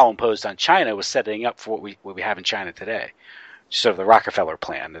Mao imposed on China was setting up for what we have in China today. Sort of the Rockefeller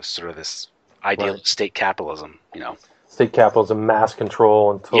plan, is sort of this ideal of state capitalism, State capitalism, mass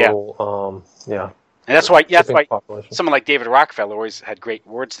control, and total, And that's why population. someone like David Rockefeller always had great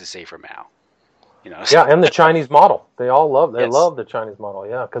words to say for Mao. Yeah, and the Chinese model. They all love the Chinese model,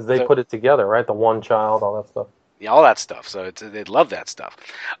 because they put it together, right? The one child, all that stuff. Yeah, all that stuff. So they love that stuff.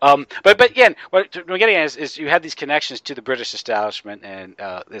 But again, what we're getting at is you have these connections to the British establishment and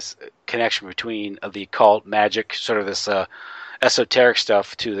this connection between the occult, magic, sort of this esoteric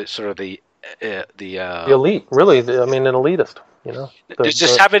stuff to the sort of the elite. Really, an elitist.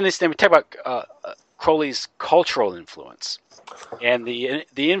 Having this thing. We talk about Crowley's cultural influence and the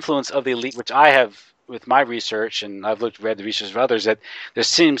influence of the elite, which I have with my research, and I've read the research of others, that there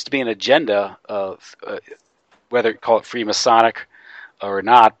seems to be an agenda of whether you call it Freemasonic or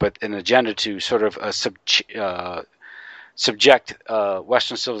not, but an agenda to sort of subject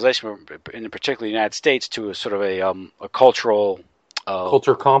Western civilization, in particular the United States, to a sort of a cultural...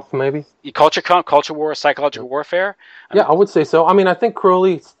 culture comp, maybe? Culture war, psychological warfare? I would say so. I think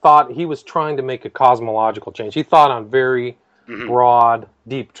Crowley thought he was trying to make a cosmological change. He thought on very broad,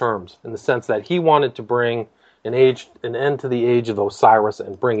 deep terms, in the sense that he wanted to bring an end to the age of Osiris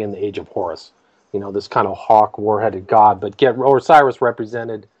and bring in the age of Horus. This kind of hawk, war-headed god, but Osiris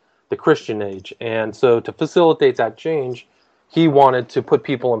represented the Christian age. And so to facilitate that change, he wanted to put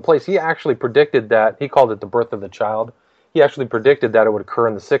people in place. He actually predicted that, he called it the birth of the child. He actually predicted that it would occur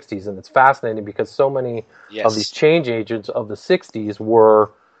in the 60s, and it's fascinating because so many of these change agents of the 60s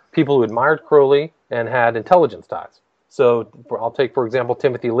were people who admired Crowley and had intelligence ties. So I'll take, for example,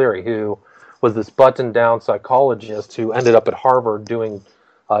 Timothy Leary, who was this buttoned-down psychologist who ended up at Harvard doing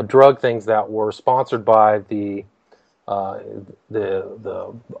drug things that were sponsored by the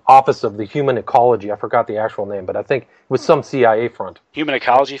Office of the Human Ecology. I forgot the actual name, but I think it was some CIA front. Human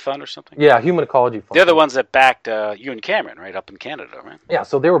Ecology Fund or something? Yeah, Human Ecology Fund. They're the ones that backed Ewan Cameron, right, up in Canada, right? Yeah,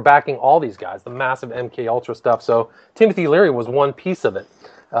 so they were backing all these guys, the massive MK Ultra stuff. So Timothy Leary was one piece of it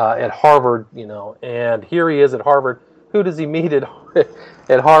at Harvard, and here he is at Harvard. Who does he meet at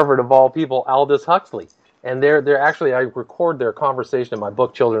Harvard, of all people? Aldous Huxley. And they're actually, I record their conversation in my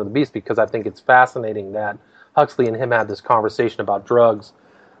book, Children of the Beast, because I think it's fascinating that Huxley and him had this conversation about drugs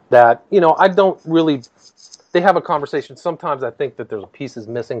that, I don't really... They have a conversation. Sometimes I think that there's pieces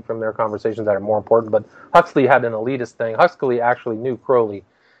missing from their conversations that are more important, but Huxley had an elitist thing. Huxley actually knew Crowley,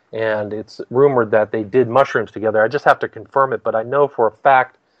 and it's rumored that they did mushrooms together. I just have to confirm it, but I know for a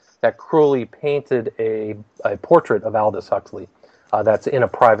fact that Crowley painted a portrait of Aldous Huxley that's in a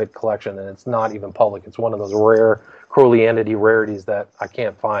private collection, and it's not even public. It's one of those rare Crowleyanity rarities that I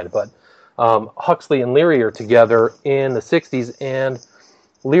can't find. But Huxley and Leary are together in the 60s, and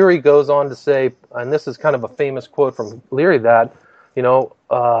Leary goes on to say, and this is kind of a famous quote from Leary, that,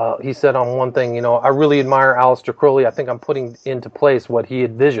 he said on one thing, I really admire Aleister Crowley. I think I'm putting into place what he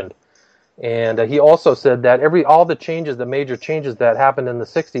envisioned. And he also said that all the major changes that happened in the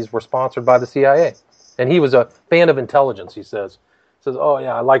 60s were sponsored by the CIA. And he was a fan of intelligence, he says. He says, oh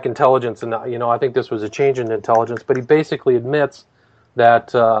yeah, I like intelligence, and I think this was a change in intelligence. But he basically admits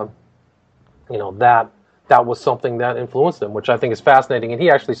that, that was something that influenced him, which I think is fascinating. And he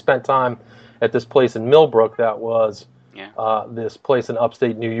actually spent time at this place in Millbrook that was this place in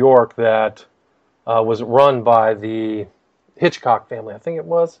upstate New York that was run by the Hitchcock family, I think it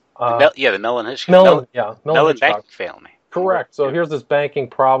was. The Mellon Hitchcock. Mellon Hitchcock family. Correct. So here's this banking,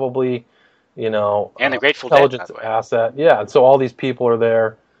 probably, and the Grateful intelligence Dead, by the way. asset. Yeah, and so all these people are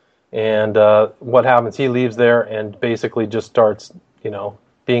there, and what happens? He leaves there and basically just starts,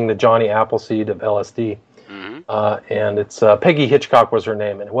 being the Johnny Appleseed of LSD. Mm-hmm. And it's Peggy Hitchcock was her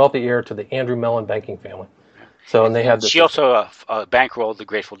name, and a wealthy heir to the Andrew Mellon banking family. So, and they had this. She also bankrolled the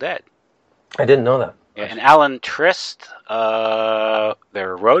Grateful Dead. I didn't know that. Yeah, and Alan Trist, their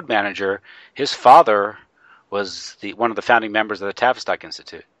road manager, his father was one of the founding members of the Tavistock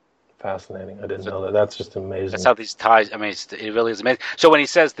Institute. Fascinating. I didn't know that. That's just amazing. That's how these ties. I mean, it really is amazing. So when he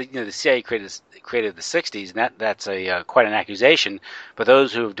says that the CIA created the '60s, and that's quite an accusation. But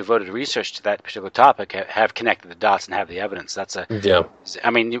those who have devoted research to that particular topic have connected the dots and have the evidence. I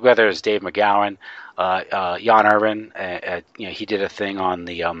mean, whether it's Dave McGowan, Jan Irvin, he did a thing on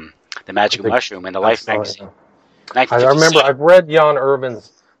the magic mushroom and the Life magazine. I remember I've read Jan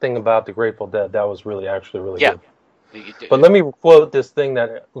Irvin's thing about the Grateful Dead. That was really good. But let me quote this thing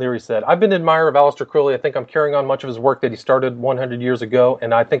that Leary said. I've been an admirer of Aleister Crowley. I think I'm carrying on much of his work that he started 100 years ago,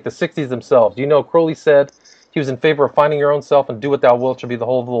 and I think the 60s themselves. Crowley said he was in favor of finding your own self and do what thou wilt shall be the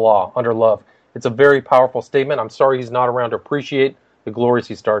whole of the law, under love. It's a very powerful statement. I'm sorry he's not around to appreciate the glories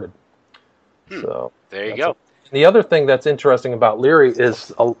he started. So there you go. The other thing that's interesting about Leary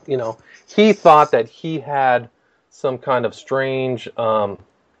is, he thought that he had some kind of strange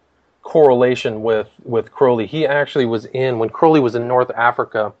correlation with Crowley. He actually was when Crowley was in North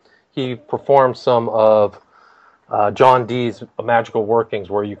Africa, he performed some of John Dee's magical workings,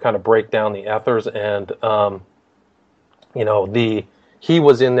 where you kind of break down the ethers, and he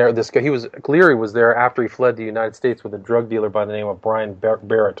was in there. Leary was there after he fled the United States with a drug dealer by the name of Brian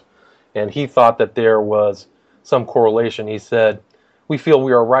Barrett, and he thought that there was some correlation. He said, "We feel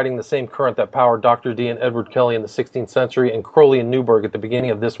we are riding the same current that powered Dr. Dee and Edward Kelly in the 16th century, and Crowley and Newberg at the beginning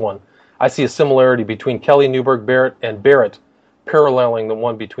of this one. I see a similarity between Kelly, Newberg, Barrett, and Barrett, paralleling the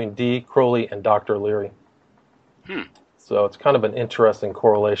one between Dee, Crowley, and Dr. Leary." So it's kind of an interesting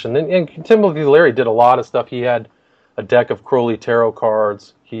correlation. And Timothy Leary did a lot of stuff. He had a deck of Crowley tarot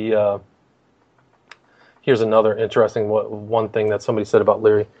cards. Here's another interesting one thing that somebody said about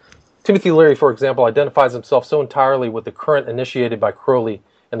Leary. Timothy Leary, for example, identifies himself so entirely with the current initiated by Crowley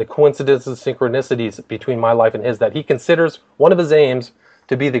and the coincidences, synchronicities between my life and his, that he considers one of his aims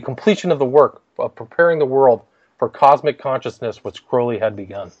to be the completion of the work of preparing the world for cosmic consciousness which Crowley had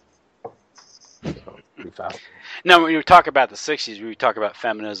begun. So, pretty fast. Now, when you talk about the 60s, we talk about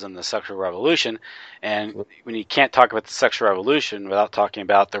feminism, the sexual revolution, and when you can't talk about the sexual revolution without talking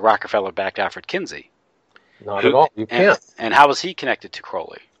about the Rockefeller-backed Alfred Kinsey. Not at all. You can't. And how was he connected to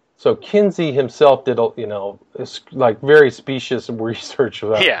Crowley? So Kinsey himself did, very specious research.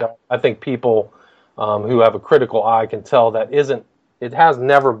 I think people who have a critical eye can tell that it has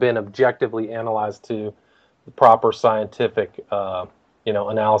never been objectively analyzed to the proper scientific,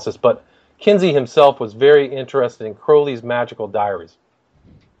 analysis. But Kinsey himself was very interested in Crowley's magical diaries,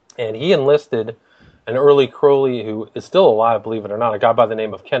 and he enlisted an early Crowley, who is still alive, believe it or not, a guy by the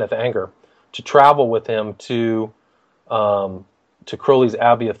name of Kenneth Anger, to travel with him to Crowley's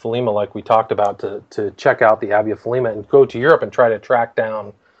Abbey of Thelema, like we talked about, to check out the Abbey of Thelema and go to Europe and try to track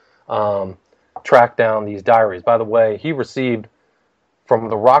down these diaries. By the way, he received from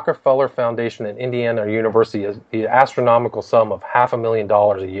the Rockefeller Foundation at Indiana University the astronomical sum of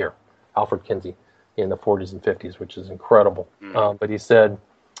 $500,000 a year, Alfred Kinsey, in the 40s and 50s, which is incredible. But he said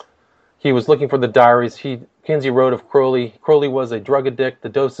he was looking for the diaries. Kinsey wrote of Crowley. Crowley was a drug addict. The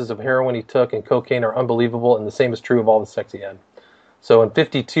doses of heroin he took and cocaine are unbelievable, and the same is true of all the sex he had. So in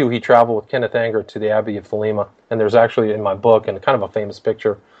 52, he traveled with Kenneth Anger to the Abbey of Thelema, and there's actually in my book and kind of a famous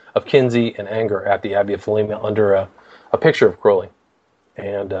picture of Kinsey and Anger at the Abbey of Thelema under a picture of Crowley.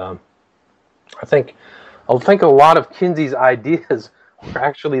 And I think a lot of Kinsey's ideas were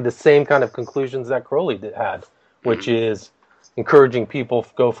actually the same kind of conclusions that Crowley had, which is encouraging people to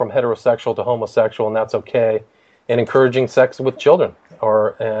go from heterosexual to homosexual, and that's okay, and encouraging sex with children.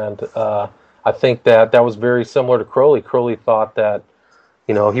 I think that was very similar to Crowley. Crowley thought that,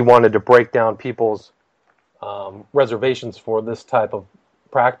 he wanted to break down people's reservations for this type of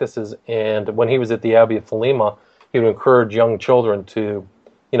practices, and when he was at the Abbey of Thelema, he would encourage young children to,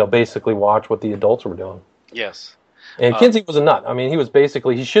 basically watch what the adults were doing. Yes. And Kinsey was a nut. I mean,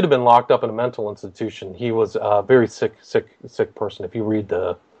 he should have been locked up in a mental institution. He was a very sick person, if you read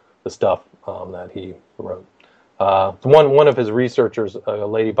the stuff that he wrote. One of his researchers, a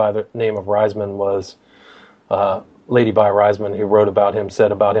lady by the name of Reisman, who wrote about him,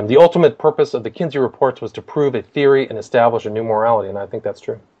 said about him, the ultimate purpose of the Kinsey reports was to prove a theory and establish a new morality, and I think that's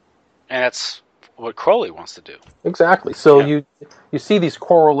true. And that's what Crowley wants to do. Exactly. So you see these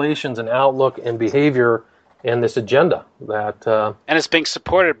correlations in outlook and behavior and this agenda that and it's being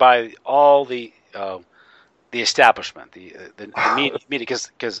supported by all the establishment, the media,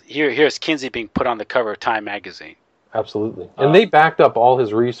 because here's Kinsey being put on the cover of Time magazine. Absolutely, and they backed up all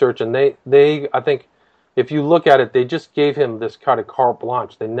his research, and they I think if you look at it, they just gave him this kind of carte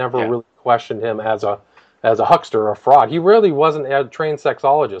blanche. They never really questioned him as a huckster or a fraud. He really wasn't a trained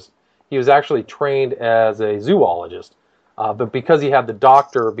sexologist. He was actually trained as a zoologist. But because he had the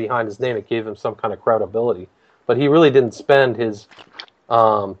doctor behind his name, it gave him some kind of credibility. But he really didn't spend his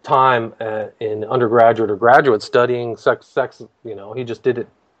time in undergraduate or graduate studying sex. He just did it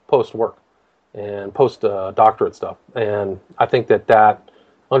post-work and post-doctorate stuff. And I think that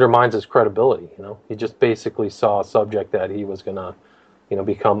undermines his credibility. He just basically saw a subject that he was going to,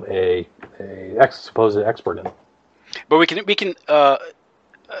 become a supposed expert in. But we can.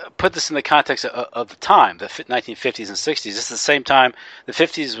 Put this in the context of the time, the 1950s and 60s. This is the same time. The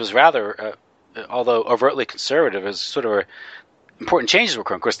 50s was rather, although overtly conservative, as sort of important changes were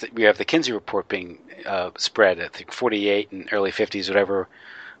occurring. Of course, we have the Kinsey report being spread, I think 48 and early 50s, whatever,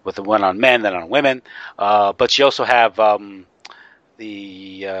 with the one on men, then on women. But you also have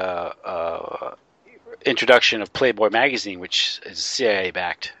the introduction of Playboy magazine, which is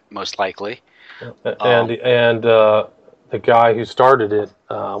CIA-backed, most likely. And the guy who started it,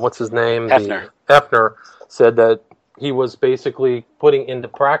 what's his name? Hefner. Hefner said that he was basically putting into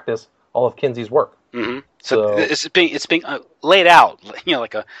practice all of Kinsey's work. Mm-hmm. So it's being laid out,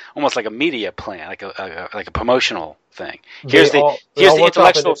 almost like a media plan, like a promotional thing. Here's the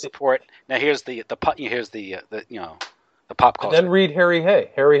intellectual support. Now here's the pop culture. And then read Harry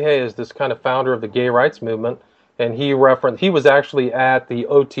Hay. Harry Hay is this kind of founder of the gay rights movement, and he was actually at the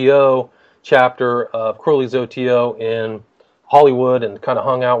OTO chapter of Crowley's OTO in Hollywood and kind of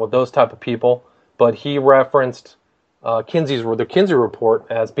hung out with those type of people. But he referenced the Kinsey report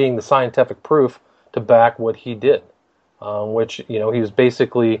as being the scientific proof to back what he did, which he was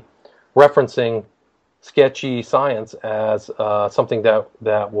basically referencing sketchy science as something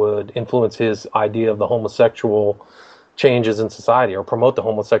that would influence his idea of the homosexual changes in society or promote the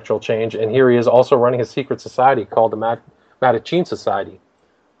homosexual change. And here he is also running a secret society called the Mattachine Society.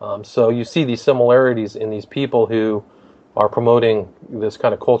 So you see these similarities in these people who are promoting this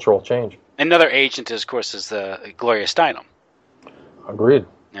kind of cultural change. Another agent, of course, is Gloria Steinem. Agreed.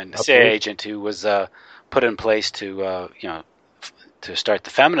 And the CIA agent who was put in place to start the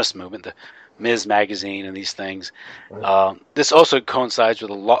feminist movement, the Ms. magazine, and these things. Right. This also coincides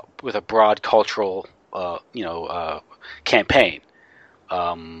with a broad cultural, campaign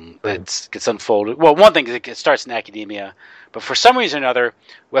that gets unfolded. Well, one thing is it starts in academia, but for some reason or another,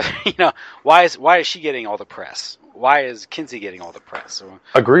 whether why is she getting all the press? Why is Kinsey getting all the press?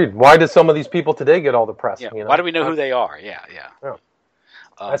 Agreed. Why do some of these people today get all the press? Yeah. Why do we know who they are? Yeah.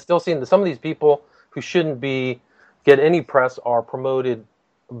 I still see some of these people who shouldn't get any press are promoted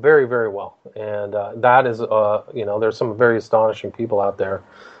very, very well, and that is there's some very astonishing people out there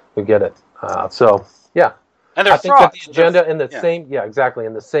who get it. And I think that the agenda in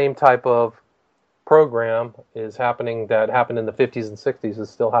the same type of program is happening that happened in the 50s and 60s is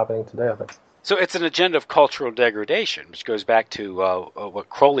still happening today, I think. So it's an agenda of cultural degradation, which goes back to what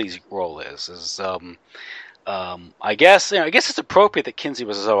Crowley's role is. I guess it's appropriate that Kinsey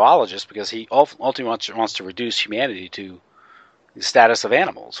was a zoologist because he ultimately wants to reduce humanity to the status of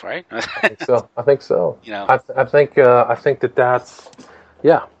animals, right? I think so. I think that's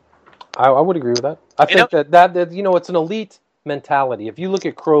I would agree with that. I think that it's an elite mentality. If you look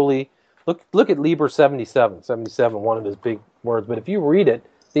at Crowley, look at Liber 77, one of his big words. But if you read it,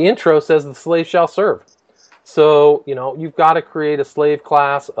 the intro says the slave shall serve. So, you've got to create a slave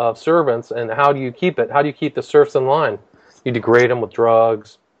class of servants, and how do you keep it? How do you keep the serfs in line? You degrade them with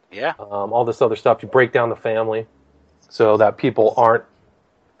drugs, all this other stuff. You break down the family so that people aren't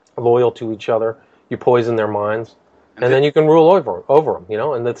loyal to each other. You poison their minds, and then you can rule over them.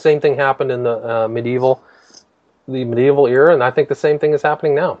 And the same thing happened in the medieval era, and I think the same thing is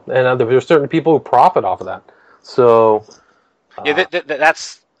happening now. And there's certain people who profit off of that. So,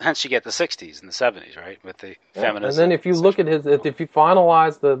 that's. Hence, you get the 60s and the 70s, right, with the feminists. And then if you look at if you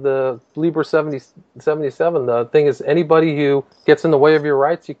finalize the Liber 77, the thing is anybody who gets in the way of your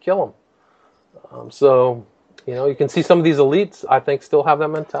rights, you kill them. You can see some of these elites, I think, still have that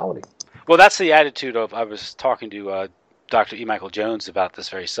mentality. Well, that's the attitude of. I was talking to Dr. E. Michael Jones about this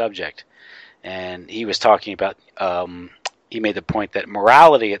very subject, and he was talking about. He made the point that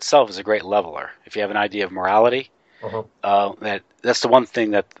morality itself is a great leveler. If you have an idea of morality. That's the one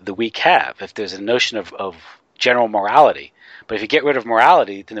thing that the weak have. If there's a notion of general morality, but if you get rid of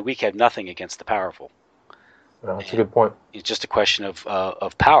morality, then the weak have nothing against the powerful. That's a good point. It's just a question of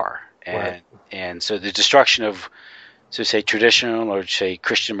power, and so the destruction of, so say, traditional or say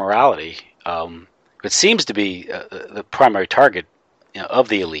Christian morality, which seems to be the primary target of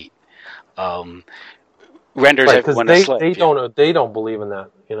the elite, renders everyone a slave. They don't believe in that.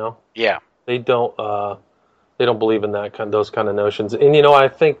 Yeah. They don't. They don't believe in those kind of notions, and I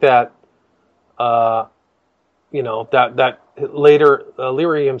think that, that later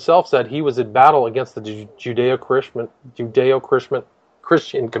Leary himself said he was in battle against the Judeo-Christian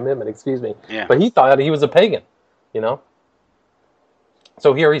commitment. Excuse me, but he thought he was a pagan,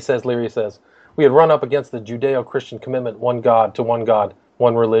 So here Leary says, we had run up against the Judeo-Christian commitment: one God,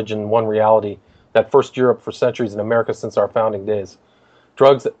 one religion, one reality, that first Europe for centuries and America since our founding days.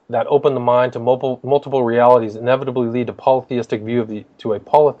 Drugs that open the mind to multiple realities inevitably lead to a polytheistic view of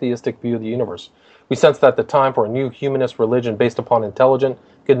the universe. We sense that the time for a new humanist religion based upon intelligent,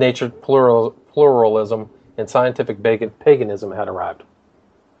 good-natured pluralism and scientific paganism had arrived.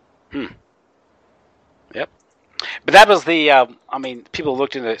 Yep. But that was the. People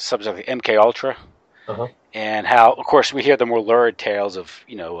looked into the subject of MK Ultra, and how, of course, we hear the more lurid tales of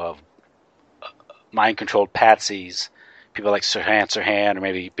mind-controlled patsies. People like Sirhan, or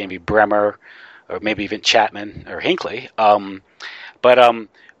maybe Bremer, or maybe even Chapman or Hinckley. But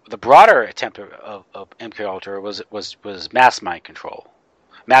the broader attempt of MK Ultra was mass mind control,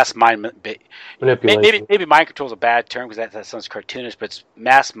 mass mind Manipulation. maybe mind control is a bad term because that sounds cartoonish, but it's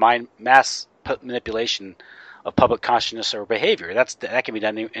mass manipulation of public consciousness or behavior. That can be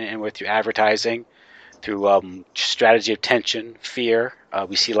done anywhere through advertising, through strategy of tension, fear.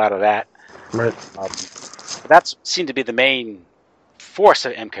 We see a lot of that. Right. That seemed to be the main force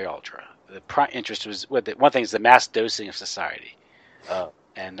of MK Ultra. The prime interest was one thing is the mass dosing of society,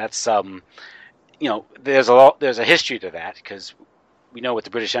 and that's there's a history to that because we know what the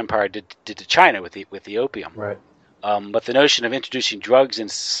British Empire did to China with the opium. Right. But the notion of introducing drugs in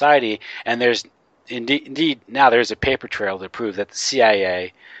society, and there's indeed now there's a paper trail to prove that the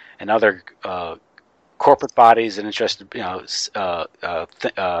CIA and other corporate bodies and interested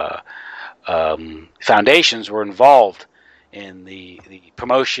foundations were involved in the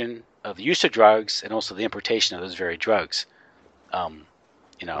promotion of the use of drugs and also the importation of those very drugs.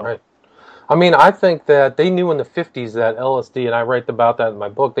 Right. I mean, I think that they knew in the 50s that LSD, and I write about that in my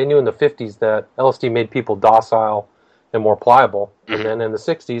book, they knew in the 50s that LSD made people docile and more pliable. Mm-hmm. And then in the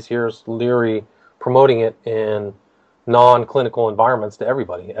 60s, here's Leary promoting it in non-clinical environments to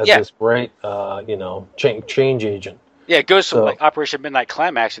everybody as this great, change agent. Yeah, it goes from like Operation Midnight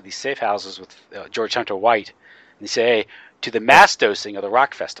Climax to these safe houses with George Hunter White. And they say, to the mass dosing of the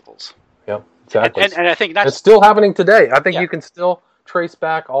rock festivals. Yeah, exactly. And I think it's still happening today. I think you can still trace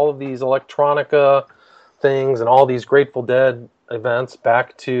back all of these electronica things and all these Grateful Dead events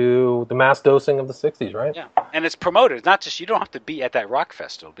back to the mass dosing of the 60s, right? Yeah, and it's promoted. It's not just, you don't have to be at that rock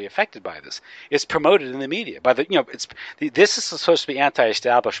festival to be affected by this. It's promoted in the media. This is supposed to be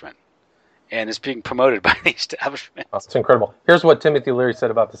anti-establishment, and it's being promoted by the establishment. Oh, it's incredible. Here's what Timothy Leary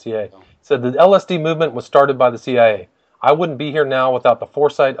said about the CIA. He said, the LSD movement was started by the CIA. I wouldn't be here now without the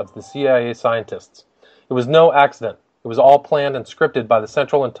foresight of the CIA scientists. It was no accident. It was all planned and scripted by the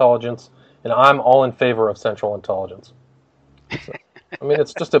Central Intelligence, and I'm all in favor of Central Intelligence. So, I mean,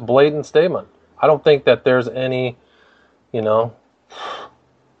 it's just a blatant statement. I don't think that there's any,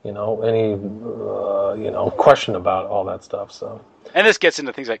 question about all that stuff. So, and this gets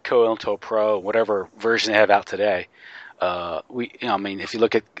into things like COINTELPRO, whatever version they have out today. If you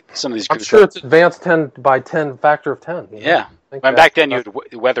look at some of these groups, I'm sure it's advanced 10 by 10 factor of 10. Yeah, and back then you had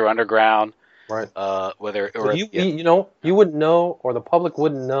Weather Underground, right? You wouldn't know, or the public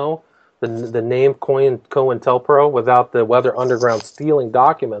wouldn't know the name COINTELPRO without the Weather Underground stealing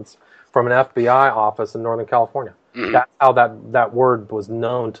documents from an FBI office in Northern California. Mm-hmm. That's how that word was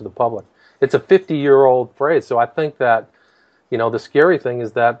known to the public. It's a 50-year-old phrase, so I think that. The scary thing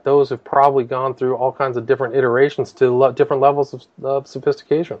is that those have probably gone through all kinds of different iterations to different levels of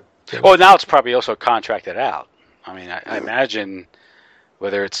sophistication. Well, now it's probably also contracted out. I mean, I imagine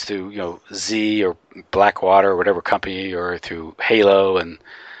whether it's through Z or Blackwater or whatever company, or through Halo, and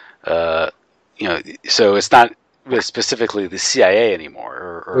so it's not really specifically the CIA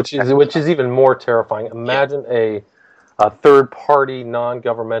anymore, which is even more terrifying. Imagine a third-party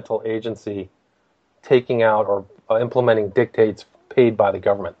non-governmental agency taking out or implementing dictates paid by the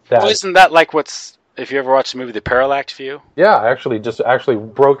government. Isn't that like if you ever watched the movie The Parallax View? Yeah, I actually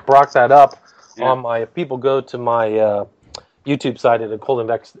brought that up on my. If people go to my YouTube site at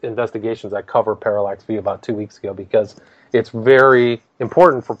Occult Investigations, I covered Parallax View about 2 weeks ago because it's very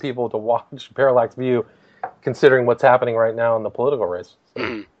important for people to watch Parallax View, considering what's happening right now in the political race. So.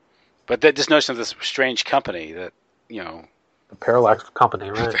 Mm-hmm. But this notion of this strange company that the Parallax Company,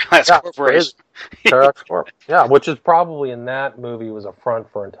 right? Parallax Corporation. Parallax Corp. Yeah, which is probably in that movie was a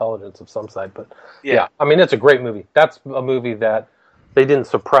front for intelligence of some side. But yeah, I mean, it's a great movie. That's a movie that they didn't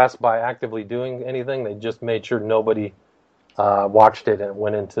suppress by actively doing anything. They just made sure nobody watched it and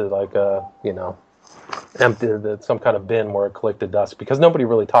went into like some kind of bin where it collected dust, because nobody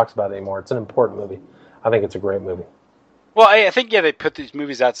really talks about it anymore. It's an important movie. I think it's a great movie. Well, I think they put these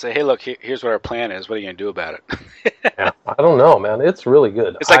movies out and say, hey, look, here's what our plan is. What are you going to do about it? Yeah, I don't know, man. It's really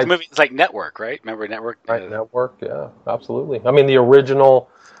good. It's like the movie. It's like Network, right? Remember Network? Right, Network. Yeah, absolutely. I mean, the original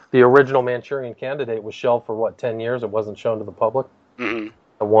Manchurian Candidate was shelved for 10 years. It wasn't shown to the public. Mm-hmm.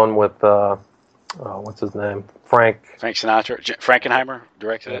 The one with what's his name? Frank Sinatra. Frankenheimer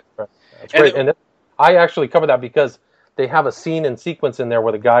directed it. That's great. And I actually cover that because they have a scene and sequence in there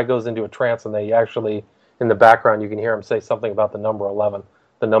where the guy goes into a trance, and they actually, in the background, you can hear him say something about the number 11,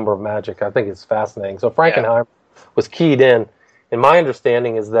 the number of magic. I think it's fascinating. So Frankenheimer was keyed in. And my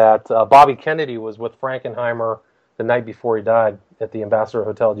understanding is that Bobby Kennedy was with Frankenheimer the night before he died at the Ambassador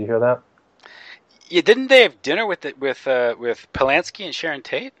Hotel. Did you hear that? Yeah, didn't they have dinner with Polanski and Sharon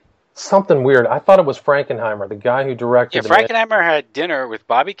Tate? Something weird. I thought it was Frankenheimer, the guy who directed. Yeah, Frankenheimer had dinner with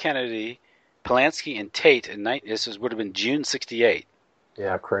Bobby Kennedy, Polanski, and Tate. This would have been June '68.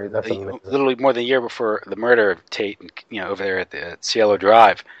 Yeah, great. That's amazing. Literally more than a year before the murder of Tate, over there at Cielo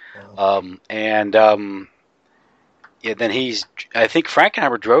Drive. Wow. Yeah, then I think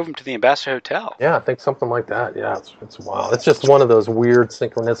Frankenheimer drove him to the Ambassador Hotel. Yeah, I think something like that. Yeah, it's wild. It's just one of those weird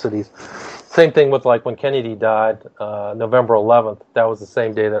synchronicities. Same thing with like when Kennedy died, November 11th. That was the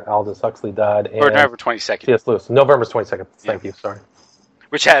same day that Aldous Huxley died. Or November 22nd. C.S. Lewis. November 22nd. Thank you. Sorry.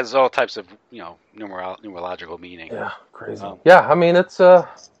 Which has all types of numerological meaning. Yeah, crazy. Yeah, I mean it's a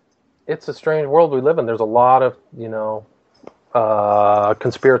strange world we live in. There's a lot of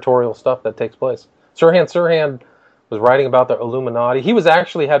conspiratorial stuff that takes place. Sirhan was writing about the Illuminati. He was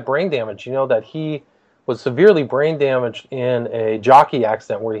actually had brain damage. You know that he was severely brain damaged in a jockey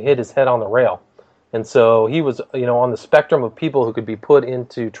accident where he hit his head on the rail. And so he was, on the spectrum of people who could be put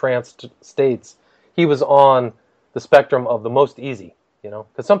into trance states. He was on the spectrum of the most easy,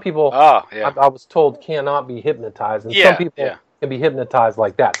 because some people, I was told, cannot be hypnotized. And some people can be hypnotized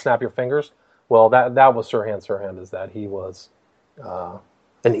like that, snap your fingers. Well, that was Sirhan, is that he was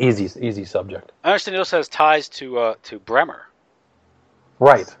an easy subject. I understand he also has ties to Bremer.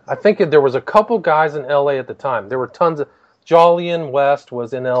 Right. I think there was a couple guys in L.A. at the time. There were tons of... Jolyon West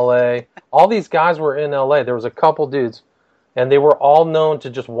was in L.A. All these guys were in L.A. There was a couple dudes, and they were all known to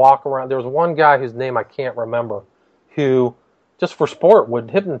just walk around. There was one guy whose name I can't remember, who, just for sport,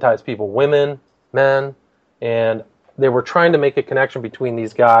 would hypnotize people, women, men, and they were trying to make a connection between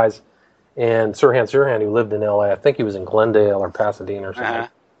these guys and Sirhan, who lived in L.A. I think he was in Glendale or Pasadena or something.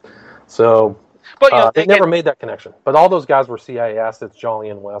 So... But they never made that connection. But all those guys were CIA assets.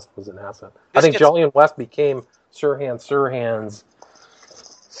 Jolyon West was an asset. I think Jolyon West became Sirhan's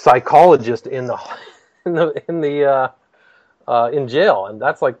psychologist in jail, and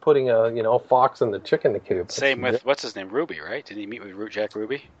that's like putting a fox in the chicken coop. Same with what's his name, Ruby, right? Did he meet with Jack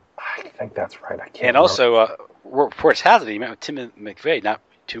Ruby? I think that's right. I can't. And also, reports have it he met with Tim McVeigh, not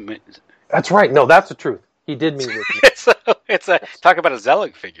 2 minutes. That's right. No, that's the truth. He did meet with me. it's a talk about a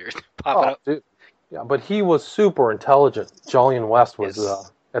Zelig figure popping up. Dude. Yeah, but he was super intelligent. Jolyon West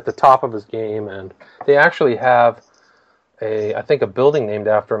was at the top of his game, and they actually have I think a building named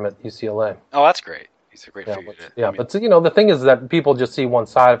after him at UCLA. Oh, that's great. He's a great figure. But the thing is that people just see one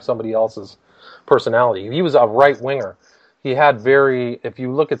side of somebody else's personality. He was a right winger. He had if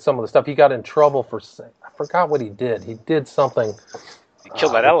you look at some of the stuff, he got in trouble for, I forgot what he did. He did something. He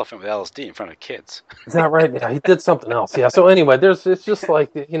killed that elephant with LSD in front of kids. Is that right? Yeah, he did something else. Yeah. So anyway, it's just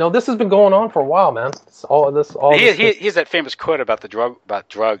like this has been going on for a while, man. He has that famous quote about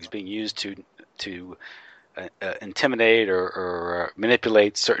drugs being used to intimidate or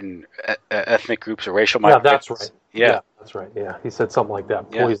manipulate certain ethnic groups or racial minorities. Yeah, that's right. Yeah, that's right. Yeah, he said something like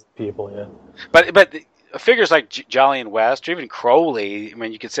that. Poison people. Yeah. But figures like Jolyon West or even Crowley, I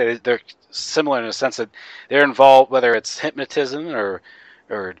mean, you could say they're similar in the sense that they're involved, whether it's hypnotism or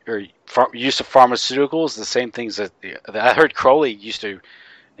use of pharmaceuticals, the same things that I heard Crowley used to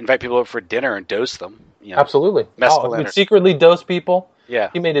invite people over for dinner and dose them. Absolutely. He secretly dose people. Yeah.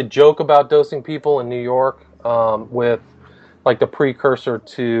 He made a joke about dosing people in New York with like the precursor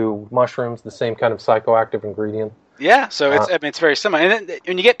to mushrooms, the same kind of psychoactive ingredient. Yeah, so it's very similar. And then,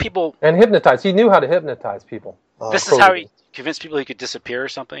 when you get people... And hypnotize. He knew how to hypnotize people. This is how he convinced people he could disappear or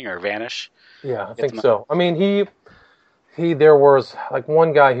something or vanish? Yeah, I think so. I mean, there was like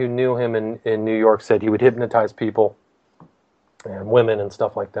one guy who knew him in New York said he would hypnotize people and women and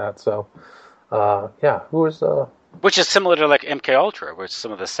stuff like that. So, who was... Which is similar to like MK Ultra, where it's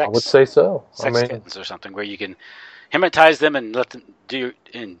some of the sex... I would say so. Kittens or something, where you can hypnotize them and let them do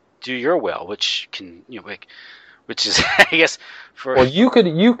your will, which can... which is, I guess, for... Well, you could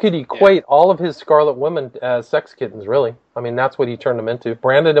equate all of his Scarlet Women as sex kittens, really. I mean, that's what he turned them into.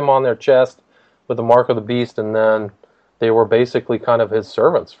 Branded them on their chest with the mark of the beast, and then they were basically kind of his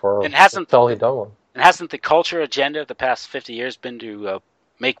servants until he done one. And hasn't the culture agenda of the past 50 years been to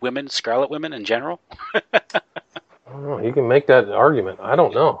make women Scarlet Women in general? I don't know. You can make that argument. I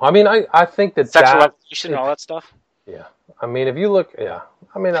don't know. I mean, I think that sexual evolution and all that stuff. Yeah. I mean, if you look,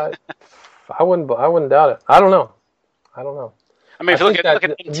 I mean, I wouldn't doubt it. I don't know. I mean, if you look at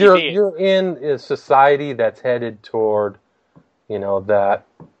MTV, you're in a society that's headed toward, that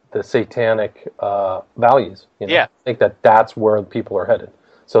the satanic values. Yeah. I think that's where people are headed.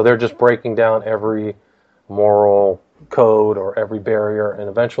 So they're just breaking down every moral code or every barrier, and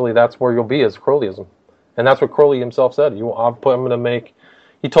eventually that's where you'll be as Crowleyism. And that's what Crowley himself said.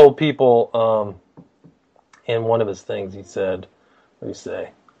 He told people in one of his things, he said, what did he say?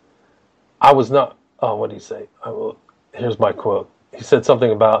 What did he say? Here's my quote. He said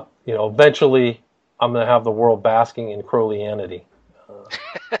something about, eventually I'm going to have the world basking in Crowleyanity.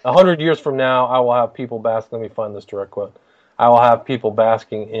 100 years from now, I will have people basking. Let me find this direct quote. I will have people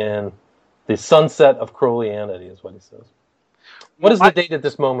basking in the sunset of Crowleyanity, is what he says. What is the date at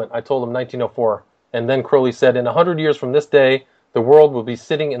this moment? I told him 1904. And then Crowley said, in 100 years from this day, the world will be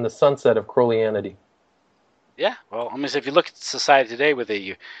sitting in the sunset of Crowleyanity. Yeah, well, I mean, if you look at society today with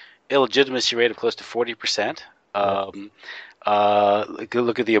a illegitimacy rate of close to 40%,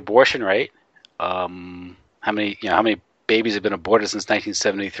 look at the abortion rate. How many babies have been aborted since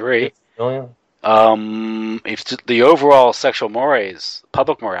 1973? 6 million. If the overall sexual mores,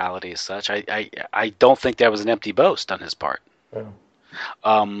 public morality is such, I don't think that was an empty boast on his part. Yeah.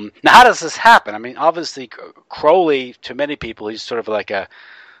 Now, how does this happen? I mean, obviously, Crowley, to many people, he's sort of like a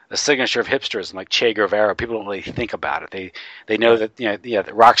signature of hipsters, like Che Guevara. People don't really think about it. They know that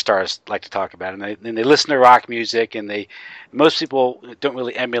the rock stars like to talk about it, and they listen to rock music, and most people don't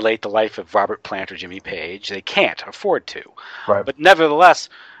really emulate the life of Robert Plant or Jimmy Page. They can't afford to. Right. But nevertheless,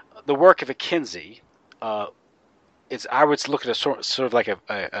 the work of a Kinsey, I would look at a sort of like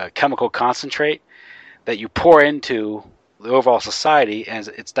a chemical concentrate that you pour into the overall society, and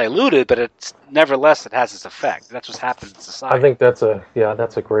it's diluted, but it's nevertheless it has its effect. That's what's happened in society. I think that's a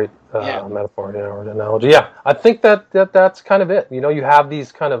great metaphor, or an analogy. Yeah, I think that's kind of it. You have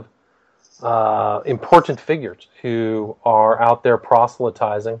these kind of important figures who are out there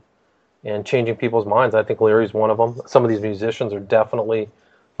proselytizing and changing people's minds. I think Larry's one of them. Some of these musicians are definitely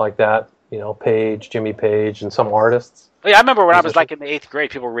like that. Page, Jimmy Page, and some artists. Yeah, I remember when I was like in the 8th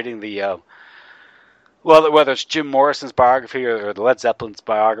grade, people reading the whether it's Jim Morrison's biography or the Led Zeppelin's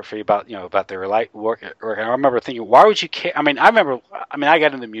biography about their work. I remember thinking, why would you care? I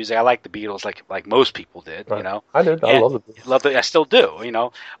got into music. I liked the Beatles, like most people did. Right. I did. I love the Beatles. I still do.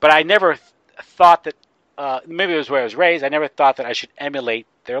 But I never thought that. Maybe it was where I was raised. I never thought that I should emulate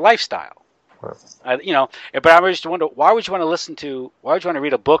their lifestyle. Right. But I just wonder, why would you want to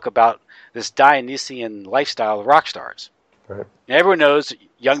read a book about this Dionysian lifestyle of rock stars? Right. Everyone knows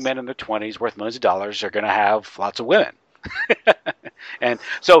young men in their 20s worth millions of dollars are going to have lots of women. And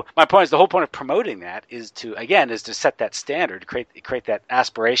so my point is, the whole point of promoting that is to set that standard, create that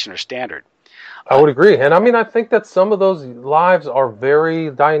aspiration or standard. I would agree. And I think that some of those lives are very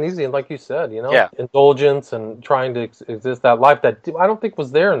Dionysian, like you said, indulgence and trying to exist that life that I don't think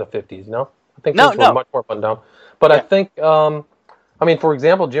was there in the 50s, I think things were much more up and down. But I think, for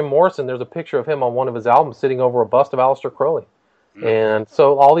example, Jim Morrison, there's a picture of him on one of his albums sitting over a bust of Aleister Crowley. Mm. And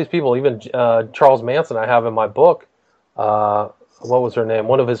so all these people, even Charles Manson, I have in my book, what was her name?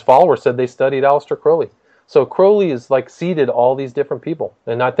 One of his followers said they studied Aleister Crowley. So Crowley is seeded all these different people.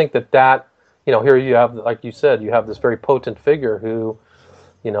 And I think that here you have, like you said, you have this very potent figure who,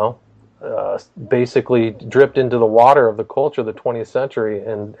 basically dripped into the water of the culture of the 20th century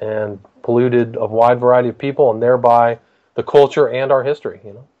and polluted a wide variety of people, and thereby the culture and our history.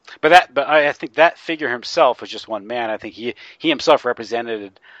 But I think that figure himself was just one man. I think he himself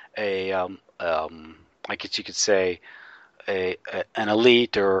represented I guess you could say, an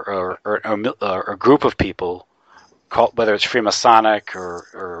elite or a group of people, called, whether it's Freemasonic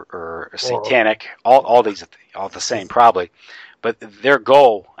or satanic, all these all the same probably. But their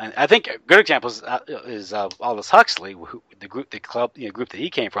goal, and I think a good example is Aldous Huxley, the group that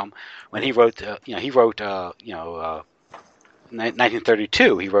he came from, when he wrote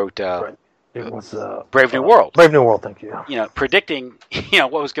 1932. He wrote right. It was Brave New World. Brave New World, thank you. Predicting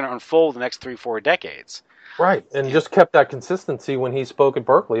what was going to unfold the next 3-4 decades. Right, and just kept that consistency when he spoke at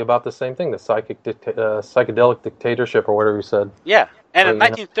Berkeley about the same thing, the psychedelic dictatorship or whatever he said. Yeah, and in the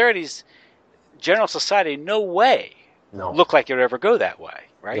 1930s, general society, no way. No. Looked like it would ever go that way,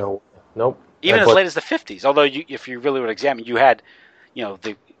 right? No, nope. Even as late as the 50s. Although, if you really would examine, you had,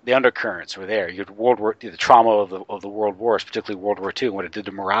 the undercurrents were there. You had the trauma of the world wars, particularly World War II, and what it did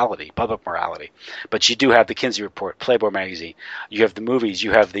to morality, public morality. But you do have the Kinsey Report, Playboy magazine. You have the movies.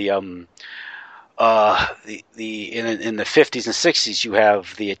 You have in the 50s and 60s, you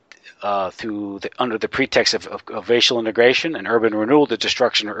have under the pretext of racial integration and urban renewal, the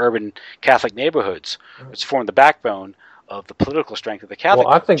destruction of urban Catholic neighborhoods, which formed the backbone of the political strength of the Catholic.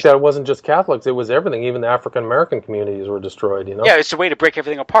 Well, I think that it wasn't just Catholics; it was everything. Even the African American communities were destroyed. Yeah, it's a way to break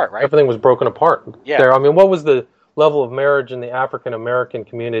everything apart, right? Everything was broken apart. Yeah. There. What was the level of marriage in the African American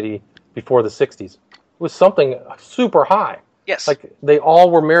community before the 60s? It was something super high. Yes. They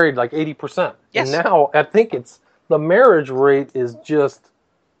all were married 80%. Yes. And now I think the marriage rate is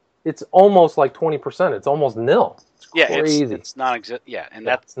it's almost 20%. It's almost nil. It's crazy. It's non-existent. Yeah, and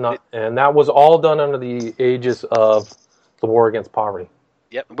and that was all done under the aegis of the war against poverty.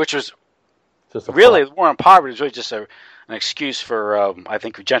 Yep, which was just really the war on poverty is really just an excuse for I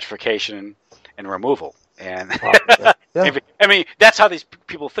think gentrification and removal. And Yeah. I mean, that's how these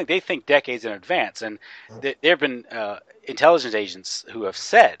people think. They think decades in advance, and there have been intelligence agents who have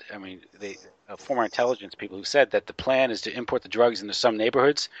said, I mean, former intelligence people who said that the plan is to import the drugs into some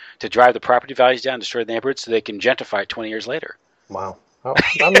neighborhoods to drive the property values down, destroy the neighborhoods, so they can gentrify it 20 years later. Wow.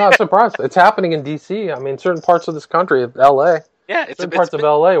 I'm not surprised. It's happening in D.C. I mean, certain parts of this country, L.A. Yeah, certain parts of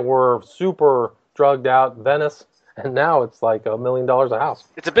L.A. were super drugged out. Venice, and now it's like $1 million a house.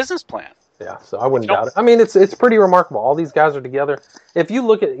 It's a business plan. Yeah, so I wouldn't doubt it. I mean, it's pretty remarkable. All these guys are together. If you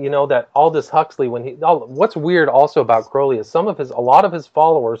look at that Aldous Huxley, what's weird also about Crowley is a lot of his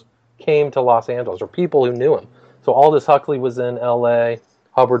followers came to Los Angeles, or people who knew him. So Aldous Huxley was in L.A.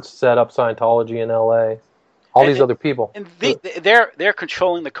 Hubbard set up Scientology in L.A. These other people. And they're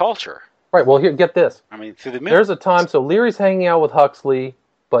controlling the culture. Right, well, here, get this. I mean, through the There's a time, so Leary's hanging out with Huxley,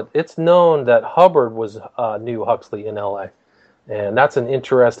 but it's known that Hubbard knew Huxley in L.A., and that's an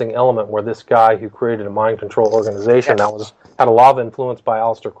interesting element where this guy who created a mind control organization that had a lot of influence by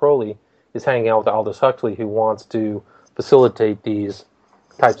Aleister Crowley is hanging out with Aldous Huxley, who wants to facilitate these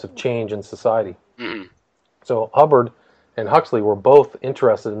types of change in society. Mm-hmm. So Hubbard and Huxley were both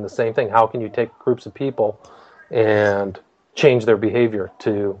interested in the same thing. How can you take groups of people and change their behavior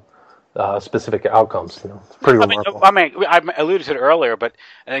to specific outcomes? It's pretty remarkable. I mean, I alluded to it earlier, but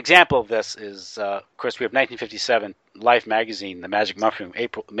an example of this is, of course, we have 1957 Life magazine, The Magic Mushroom, May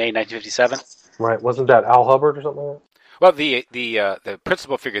 1957. Right, wasn't that Al Hubbard or something like that? Well, the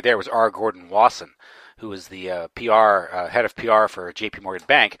principal figure there was R. Gordon Wasson, who was the head of PR for J.P. Morgan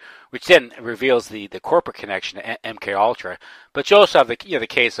Bank, which then reveals the corporate connection to MK Ultra. But you also have the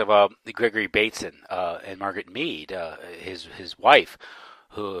case of Gregory Bateson and Margaret Mead, his wife,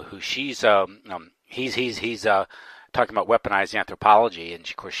 who he's talking about weaponizing anthropology, and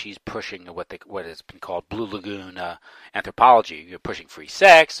of course she's pushing what has been called Blue Lagoon anthropology. You're pushing free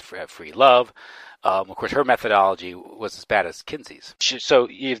sex, free love. Of course, her methodology was as bad as Kinsey's. So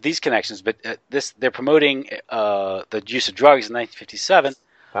you have these connections, but they're promoting the use of drugs in 1957.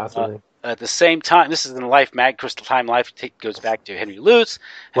 Fascinating. At the same time, this is in Life mag. Crystal Time Life goes back to Henry Lutz.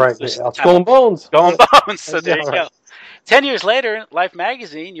 Right, Skull and Bones. Skull and Bones. So there you go. 10 years later, Life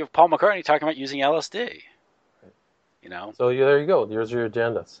magazine, you have Paul McCartney talking about using LSD. So there you go. There's your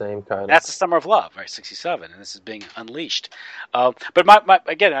agenda. Same kind of. That's the Summer of Love, right? 67, and this is being unleashed. But my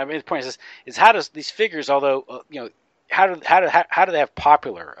the point is how does these figures, although how do they have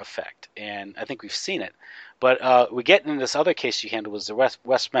popular effect? And I think we've seen it. But we get into this other case you handled was the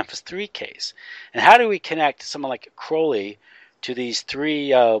West Memphis 3 case, and how do we connect someone like Crowley to these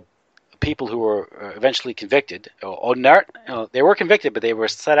three people who were eventually convicted? They were convicted, but they were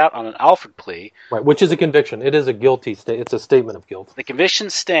set out on an Alford plea. Right, which is a conviction. It is a guilty it's a statement of guilt. The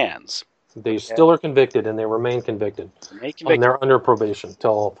conviction stands. They still are convicted, and they remain convicted. And they're under probation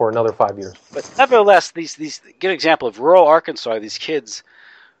for another 5 years. But nevertheless, these good example of rural Arkansas. These kids,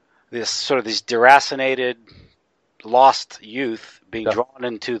 these deracinated, lost youth being drawn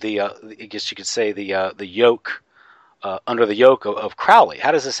into I guess you could say the yoke. Under the yoke of Crowley.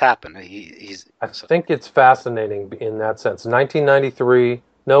 How does this happen? I think it's fascinating in that sense. 1993,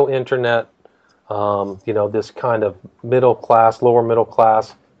 no internet, this kind of lower middle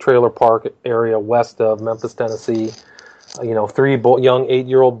class trailer park area west of Memphis, Tennessee. 3 young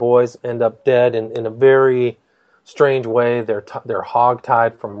 8-year-old boys end up dead in a very strange way. They're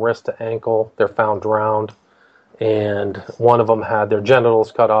hogtied from wrist to ankle. They're found drowned, and one of them had their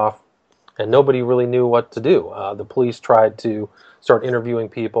genitals cut off. And nobody really knew what to do. The police tried to start interviewing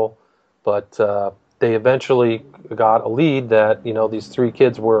people, but they eventually got a lead that these 3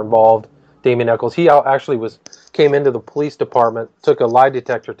 kids were involved. Damien Eccles, he actually came into the police department, took a lie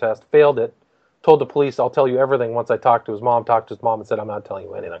detector test, failed it, told the police, "I'll tell you everything." Once I talked to his mom and said, "I'm not telling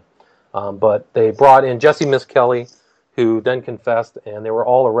you anything." But they brought in Jesse Miss Kelly, who then confessed, and they were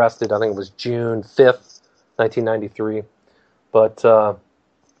all arrested. I think it was June 5th, 1993. But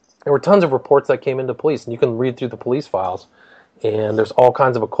there were tons of reports that came into police, and you can read through the police files, and there's all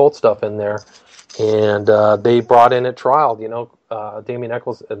kinds of occult stuff in there. And they brought in at trial, Damien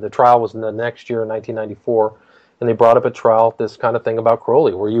Eccles. The trial was in the next year, in 1994, and they brought up at trial this kind of thing about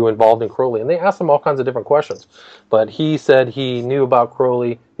Crowley. Were you involved in Crowley? And they asked him all kinds of different questions. But he said he knew about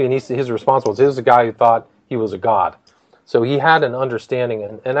Crowley, and his response was, he was a guy who thought he was a god. So he had an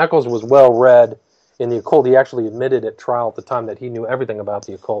understanding, and Eccles was well-read in the occult. He actually admitted at trial at the time that he knew everything about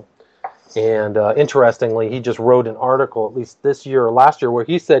the occult. And interestingly, he just wrote an article, at least this year or last year, where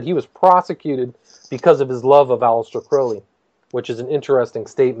he said he was prosecuted because of his love of Aleister Crowley, which is an interesting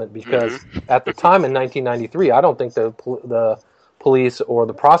statement because at the time in 1993, I don't think the police or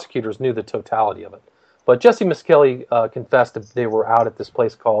the prosecutors knew the totality of it. But Jesse Miss Kelly confessed that they were out at this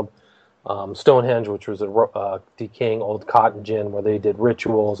place called Stonehenge, which was a decaying old cotton gin where they did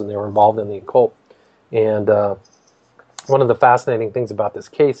rituals and they were involved in the occult. And one of the fascinating things about this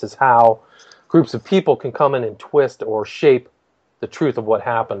case is how groups of people can come in and twist or shape the truth of what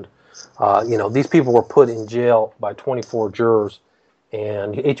happened. These people were put in jail by 24 jurors,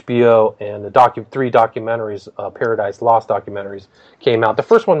 and HBO and the three documentaries, Paradise Lost documentaries, came out. The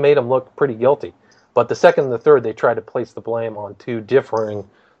first one made them look pretty guilty, but the second and the third, they tried to place the blame on two differing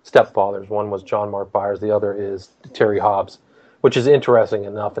stepfathers. One was John Mark Byers, the other is Terry Hobbs, which is interesting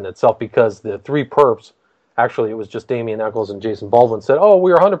enough in itself because the three perps, actually it was just Damien Echols and Jason Baldwin, said, oh,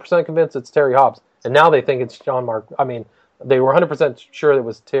 we were 100% convinced it's Terry Hobbs, and now they think it's they were 100% sure it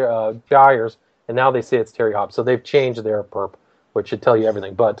was Byers, and now they say it's Terry Hobbs. So they've changed their perp, which should tell you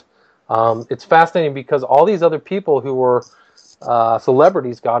everything. But it's fascinating because all these other people who were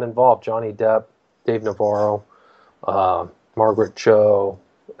celebrities got involved. Johnny Depp, Dave Navarro, Margaret Cho,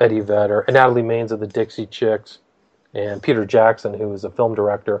 Eddie Vedder, and Natalie Maines of the Dixie Chicks, and Peter Jackson, who was a film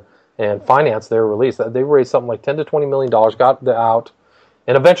director, and financed their release. They raised something like $10 to $20 million, got out,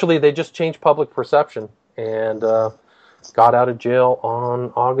 and eventually they just changed public perception and got out of jail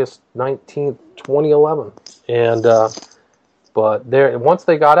on August 19th, 2011. And but once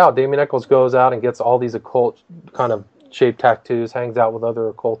they got out, Damien Echols goes out and gets all these occult kind of shaped tattoos, hangs out with other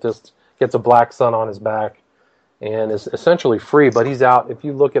occultists, gets a black sun on his back, and is essentially free. But he's out. If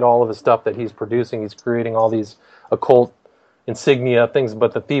you look at all of his stuff that he's producing, he's creating all these occult insignia, things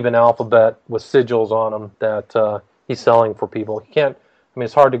but the Theban alphabet with sigils on them that he's selling for people. He can't,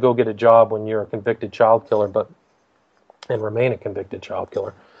 it's hard to go get a job when you're a convicted child killer, and remain a convicted child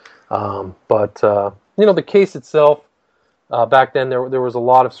killer. The case itself, back then there was a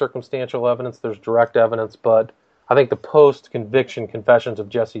lot of circumstantial evidence. There's direct evidence, but I think the post-conviction confessions of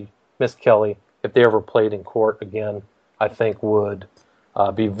Jesse Kelly, if they ever played in court again, I think would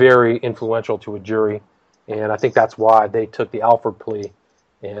be very influential to a jury. And I think that's why they took the Alford plea,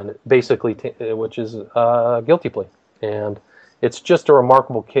 and basically, which is a guilty plea. And it's just a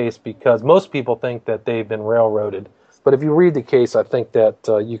remarkable case because most people think that they've been railroaded. But if you read the case, I think that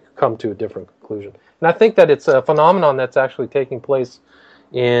you could come to a different conclusion. And I think that it's a phenomenon that's actually taking place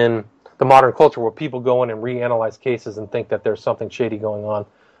in the modern culture where people go in and reanalyze cases and think that there's something shady going on.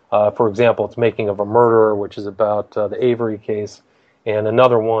 For example, it's Making of a Murderer, which is about the Avery case. And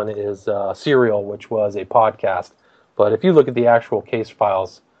another one is Serial, which was a podcast. But if you look at the actual case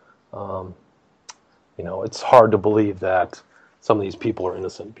files, it's hard to believe that some of these people are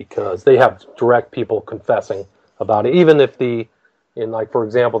innocent because they have direct people confessing about it. Even if for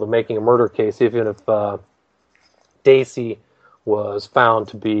example, the Making a Murder case, even if Dacey was found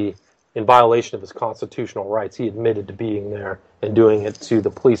to be in violation of his constitutional rights, he admitted to being there and doing it to the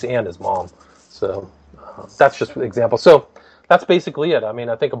police and his mom. So that's just an example. So that's basically it.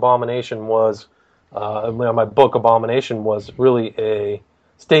 I think Abomination was, my book Abomination was really a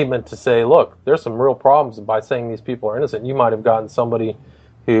statement to say, look, there's some real problems by saying these people are innocent. You might have gotten somebody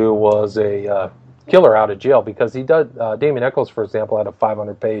who was a killer out of jail because he did. Damien Echols, for example, had a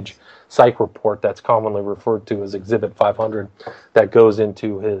 500-page psych report that's commonly referred to as Exhibit 500 that goes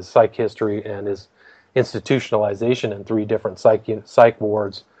into his psych history and his institutionalization in 3 different psych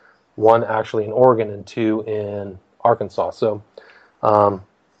wards, one actually in Oregon and 2 in Arkansas. So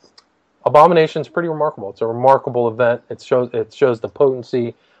Abomination is pretty remarkable. It's a remarkable event. It shows the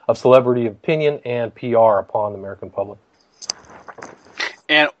potency of celebrity opinion and PR upon the American public.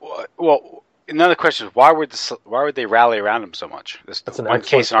 And another question is why would they rally around him so much? That's an one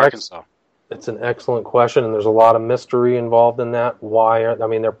case in Arkansas. It's an excellent question, and there's a lot of mystery involved in that. Why?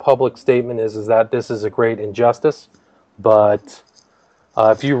 Their public statement is that this is a great injustice, but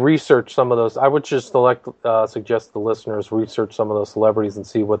if you research some of those, I would just suggest the listeners research some of those celebrities and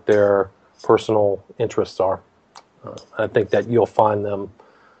see what their personal interests are. I think that you'll find them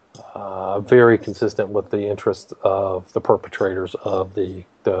very consistent with the interests of the perpetrators of the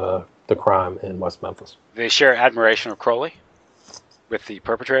crime in West Memphis. They share admiration of Crowley with the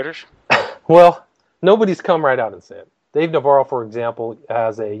perpetrators? Well, nobody's come right out and said it. Dave Navarro, for example,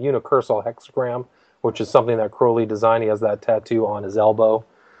 has a unicursal hexagram, which is something that Crowley designed. He has that tattoo on his elbow.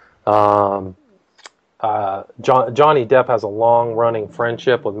 Johnny Depp has a long-running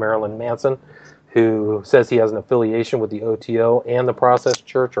friendship with Marilyn Manson, who says he has an affiliation with the OTO and the Process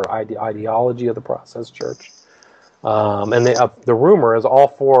Church, or ideology of the Process Church. And the rumor is all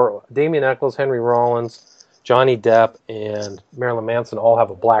 4, Damien Echols, Henry Rollins, Johnny Depp, and Marilyn Manson all have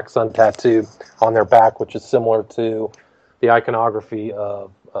a black sun tattoo on their back, which is similar to the iconography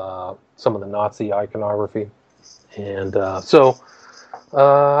of some of the Nazi iconography. And so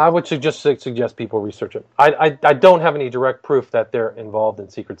I would suggest people research it. I don't have any direct proof that they're involved in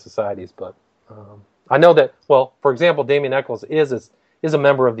secret societies, but I know that. Well, for example, Damien Eccles is a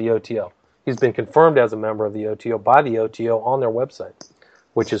member of the OTO. He's been confirmed as a member of the OTO by the OTO on their website,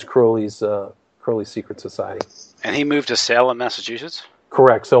 which is Crowley's secret society. And he moved to Salem, Massachusetts?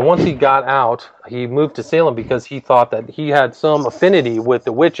 Correct. So once he got out, he moved to Salem because he thought that he had some affinity with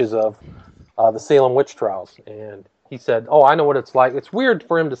the witches of the Salem witch trials. And he said, "Oh, I know what it's like." It's weird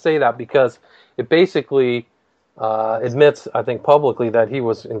for him to say that because it basically admits, I think, publicly that he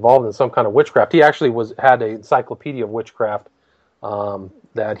was involved in some kind of witchcraft. He actually had an encyclopedia of witchcraft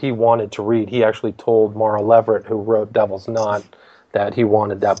that he wanted to read. He actually told Mara Leverett, who wrote Devil's Knot, that he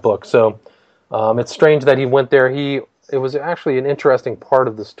wanted that book. So it's strange that he went there. It was actually an interesting part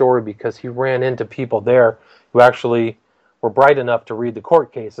of the story because he ran into people there who actually were bright enough to read the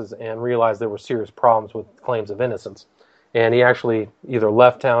court cases and realize there were serious problems with claims of innocence. And he actually either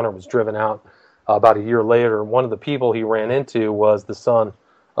left town or was driven out about a year later. One of the people he ran into was the son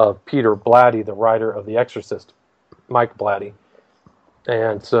of Peter Blatty, the writer of The Exorcist, Mike Blatty.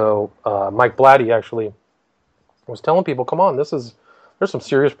 And so Mike Blatty actually was telling people, come on, there's some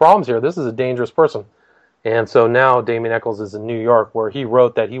serious problems here. This is a dangerous person. And so now Damien Eccles is in New York, where he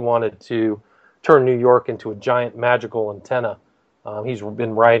wrote that he wanted to turn New York into a giant magical antenna. He's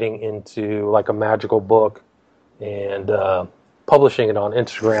been writing into like a magical book and publishing it on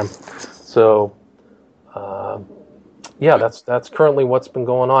Instagram. So, yeah, that's currently what's been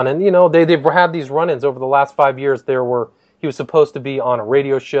going on. And, you know, they've had these run-ins over the last 5 years. He was supposed to be on a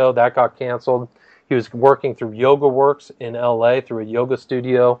radio show. That got canceled. He was working through Yoga Works in L.A. through a yoga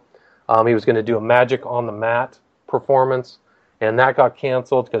studio. He was going to do a Magic on the Mat performance, and that got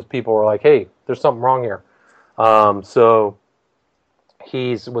canceled because people were like, hey, there's something wrong here. So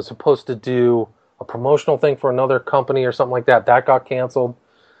he was supposed to do a promotional thing for another company or something like that. That got canceled.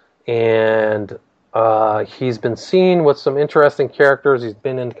 And he's been seen with some interesting characters. He's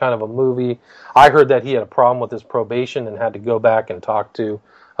been in kind of a movie. I heard that he had a problem with his probation and had to go back and talk to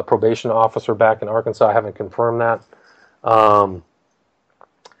a probation officer back in Arkansas. I haven't confirmed that.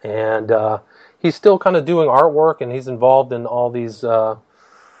 And he's still kind of doing artwork, and he's involved in all these,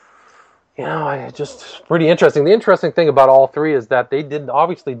 just pretty interesting. The interesting thing about all three is that they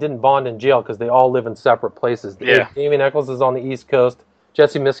obviously didn't bond in jail because they all live in separate places. Yeah. Damien Eccles is on the East Coast.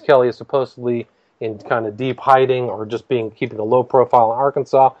 Jesse Misskelley is supposedly in kind of deep hiding or just keeping a low profile in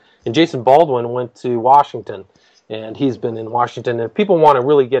Arkansas. And Jason Baldwin went to Washington, and he's been in Washington. And if people want to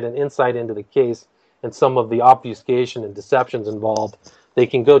really get an insight into the case and some of the obfuscation and deceptions involved, they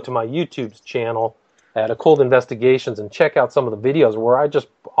can go to my YouTube channel at Occult Investigations and check out some of the videos where I just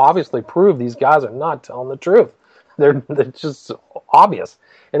obviously prove these guys are not telling the truth. They're just obvious.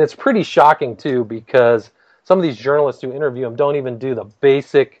 And it's pretty shocking, too, because some of these journalists who interview them don't even do the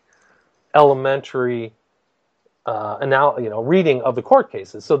basic elementary reading of the court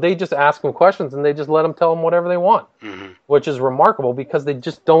cases. So they just ask them questions and they just let them tell them whatever they want, which is remarkable because they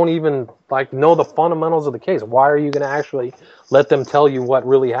just don't even know the fundamentals of the case. Why are you going to actually let them tell you what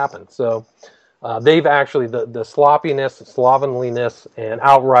really happened? So they've actually, the sloppiness, slovenliness, and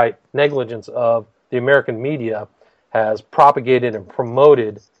outright negligence of the American media has propagated and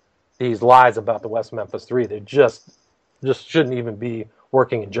promoted these lies about the West Memphis Three. They just shouldn't even be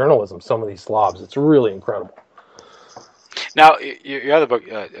working in journalism, some of these slobs. It's really incredible. Now, your other book,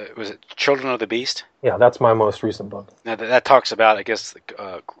 was it Children of the Beast? Yeah, that's my most recent book. Now, that talks about, I guess,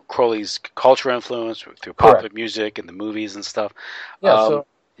 Crowley's cultural influence through popular music and the movies and stuff. Yeah, so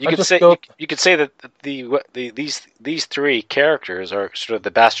you could say that these three characters are sort of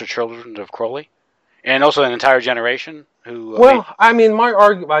the bastard children of Crowley, and also an entire generation who. My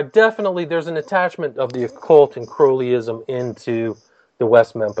argument, there's an attachment of the occult and Crowleyism into the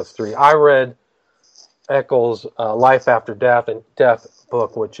West Memphis Three. I read Eccles' Life After Death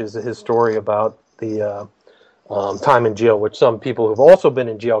book, which is his story about the time in jail, which some people who've also been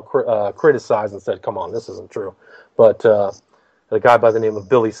in jail criticized and said, come on, this isn't true. But the guy by the name of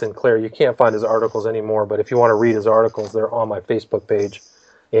Billy Sinclair, you can't find his articles anymore, but if you want to read his articles, they're on my Facebook page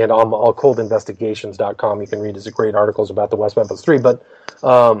and on occultinvestigations.com. You can read his great articles about the West Memphis Three. But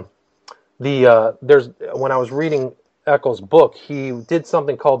when I was reading Eccles' book, he did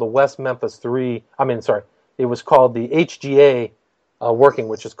something called the West Memphis Three. It was called the HGA working,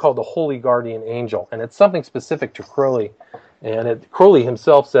 which is called the Holy Guardian Angel, and it's something specific to Crowley. And Crowley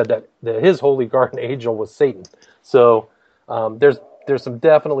himself said that his Holy Guardian Angel was Satan. So there's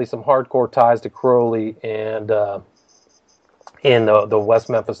definitely some hardcore ties to Crowley and in the West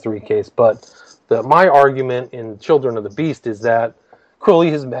Memphis Three case. But my argument in Children of the Beast is that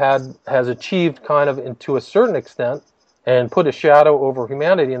Crowley has achieved kind of, to a certain extent, and put a shadow over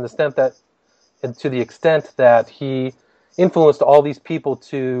humanity in the extent that, and to the extent that he influenced all these people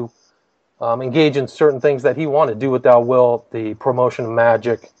to engage in certain things that he wanted. Do what thou wilt, the promotion of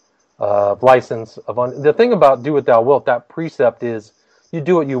magic, license of the thing about do what thou wilt. That precept is you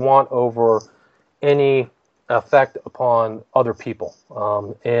do what you want over any effect upon other people,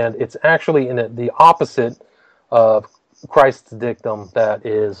 and it's actually in the opposite of Christ's dictum that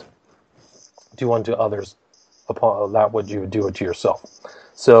is do unto others upon that what you would do it to yourself.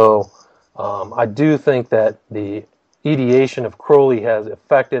 So I do think that the ideation of Crowley has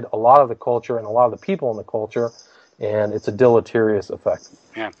affected a lot of the culture and a lot of the people in the culture, and it's a deleterious effect.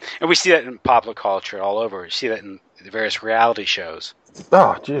 Yeah, and we see that in popular culture all over. You see that in the various reality shows.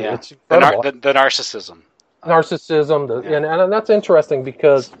 Oh, gee, Yeah. it's incredible. The narcissism. Narcissism, and that's interesting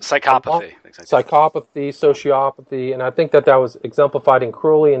because Psychopathy. Psychopathy, sociopathy, and I think that was exemplified in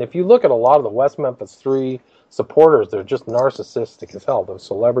Crowley. And if you look at a lot of the West Memphis 3 supporters, they're just narcissistic as hell, those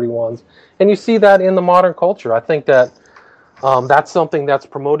celebrity ones. And you see that in the modern culture. I think that that's something that's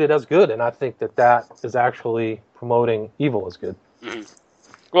promoted as good, and I think that is actually promoting evil as good. Mm-hmm.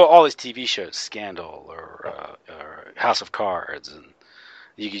 Well, all these TV shows, Scandal or House of Cards, and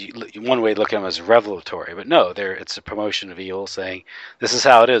one way to look at them as revelatory, but no, it's a promotion of evil, saying this is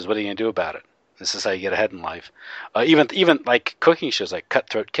how it is. What are you going to do about it? This is how you get ahead in life. Even like cooking shows like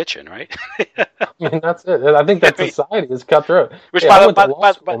Cutthroat Kitchen, right? I mean, that's it. I think that society is cutthroat. Which, I went to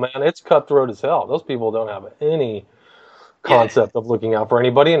law school, man. It's cutthroat as hell. Those people don't have any concept of looking out for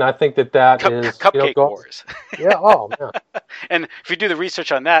anybody, and I think that is Cupcake Wars. Yeah. Oh man. And if you do the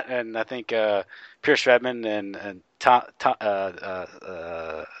research on that, and I think Pierce Redmond and Tom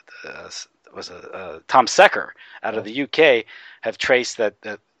Secker out of the UK have traced that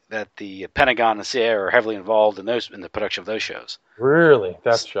the Pentagon and CIA are heavily involved in the production of those shows. Really,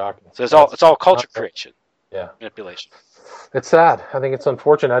 that's shocking. So it's all culture creation, manipulation. It's sad. I think it's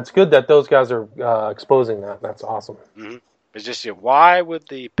unfortunate. It's good that those guys are exposing that. That's awesome. Mm-hmm. It's just why would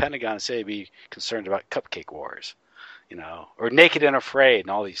the Pentagon and CIA be concerned about cupcake wars, or Naked and Afraid and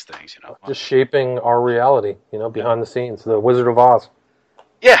all these things, Just shaping our reality, behind the scenes. The Wizard of Oz.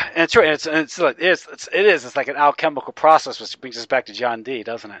 Yeah, and it's right. It's like an alchemical process, which brings us back to John Dee,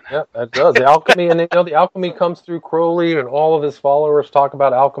 doesn't it? Yeah, it does. The alchemy, and the alchemy comes through Crowley, and all of his followers talk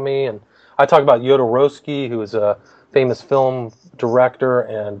about alchemy, and I talk about Jodorowsky, who is a famous film director,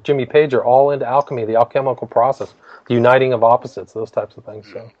 and Jimmy Page are all into alchemy, the alchemical process, the uniting of opposites, those types of things.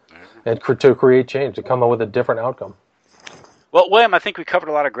 So, and to create change, to come up with a different outcome. Well, William, I think we covered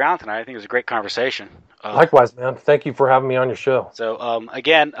a lot of ground tonight. I think it was a great conversation. Likewise, man. Thank you for having me on your show. So,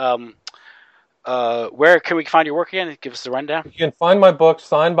 again, where can we find your work again? Give us the rundown. You can find my book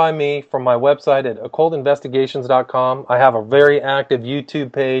signed by me from my website at occultinvestigations.com. I have a very active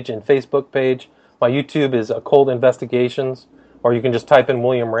YouTube page and Facebook page. My YouTube is Occult Investigations, or you can just type in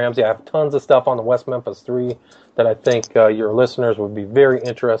William Ramsey. I have tons of stuff on the West Memphis 3 that I think your listeners would be very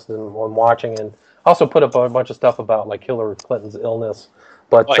interested in watching, and I also put up a bunch of stuff about like Hillary Clinton's illness.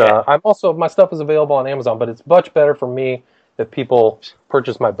 But my stuff is available on Amazon, but it's much better for me if people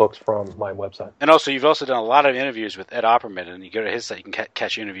purchase my books from my website. And also, you've also done a lot of interviews with Ed Opperman, and you go to his site, you can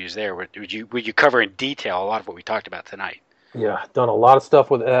catch interviews there. Would you cover in detail a lot of what we talked about tonight? Yeah, done a lot of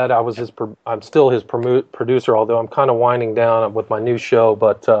stuff with Ed. I'm still his producer, although I'm kind of winding down with my new show,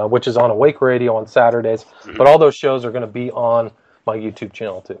 but which is on Awake Radio on Saturdays. Mm-hmm. But all those shows are going to be on my YouTube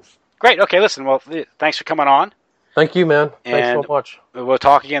channel too. Great. Okay, listen. Well, thanks for coming on. Thank you, man. Thanks so much. We'll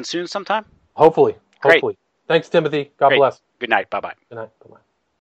talk again soon sometime. Hopefully. Great. Thanks, Timothy. God bless. Good night. Bye-bye. Good night. Bye-bye.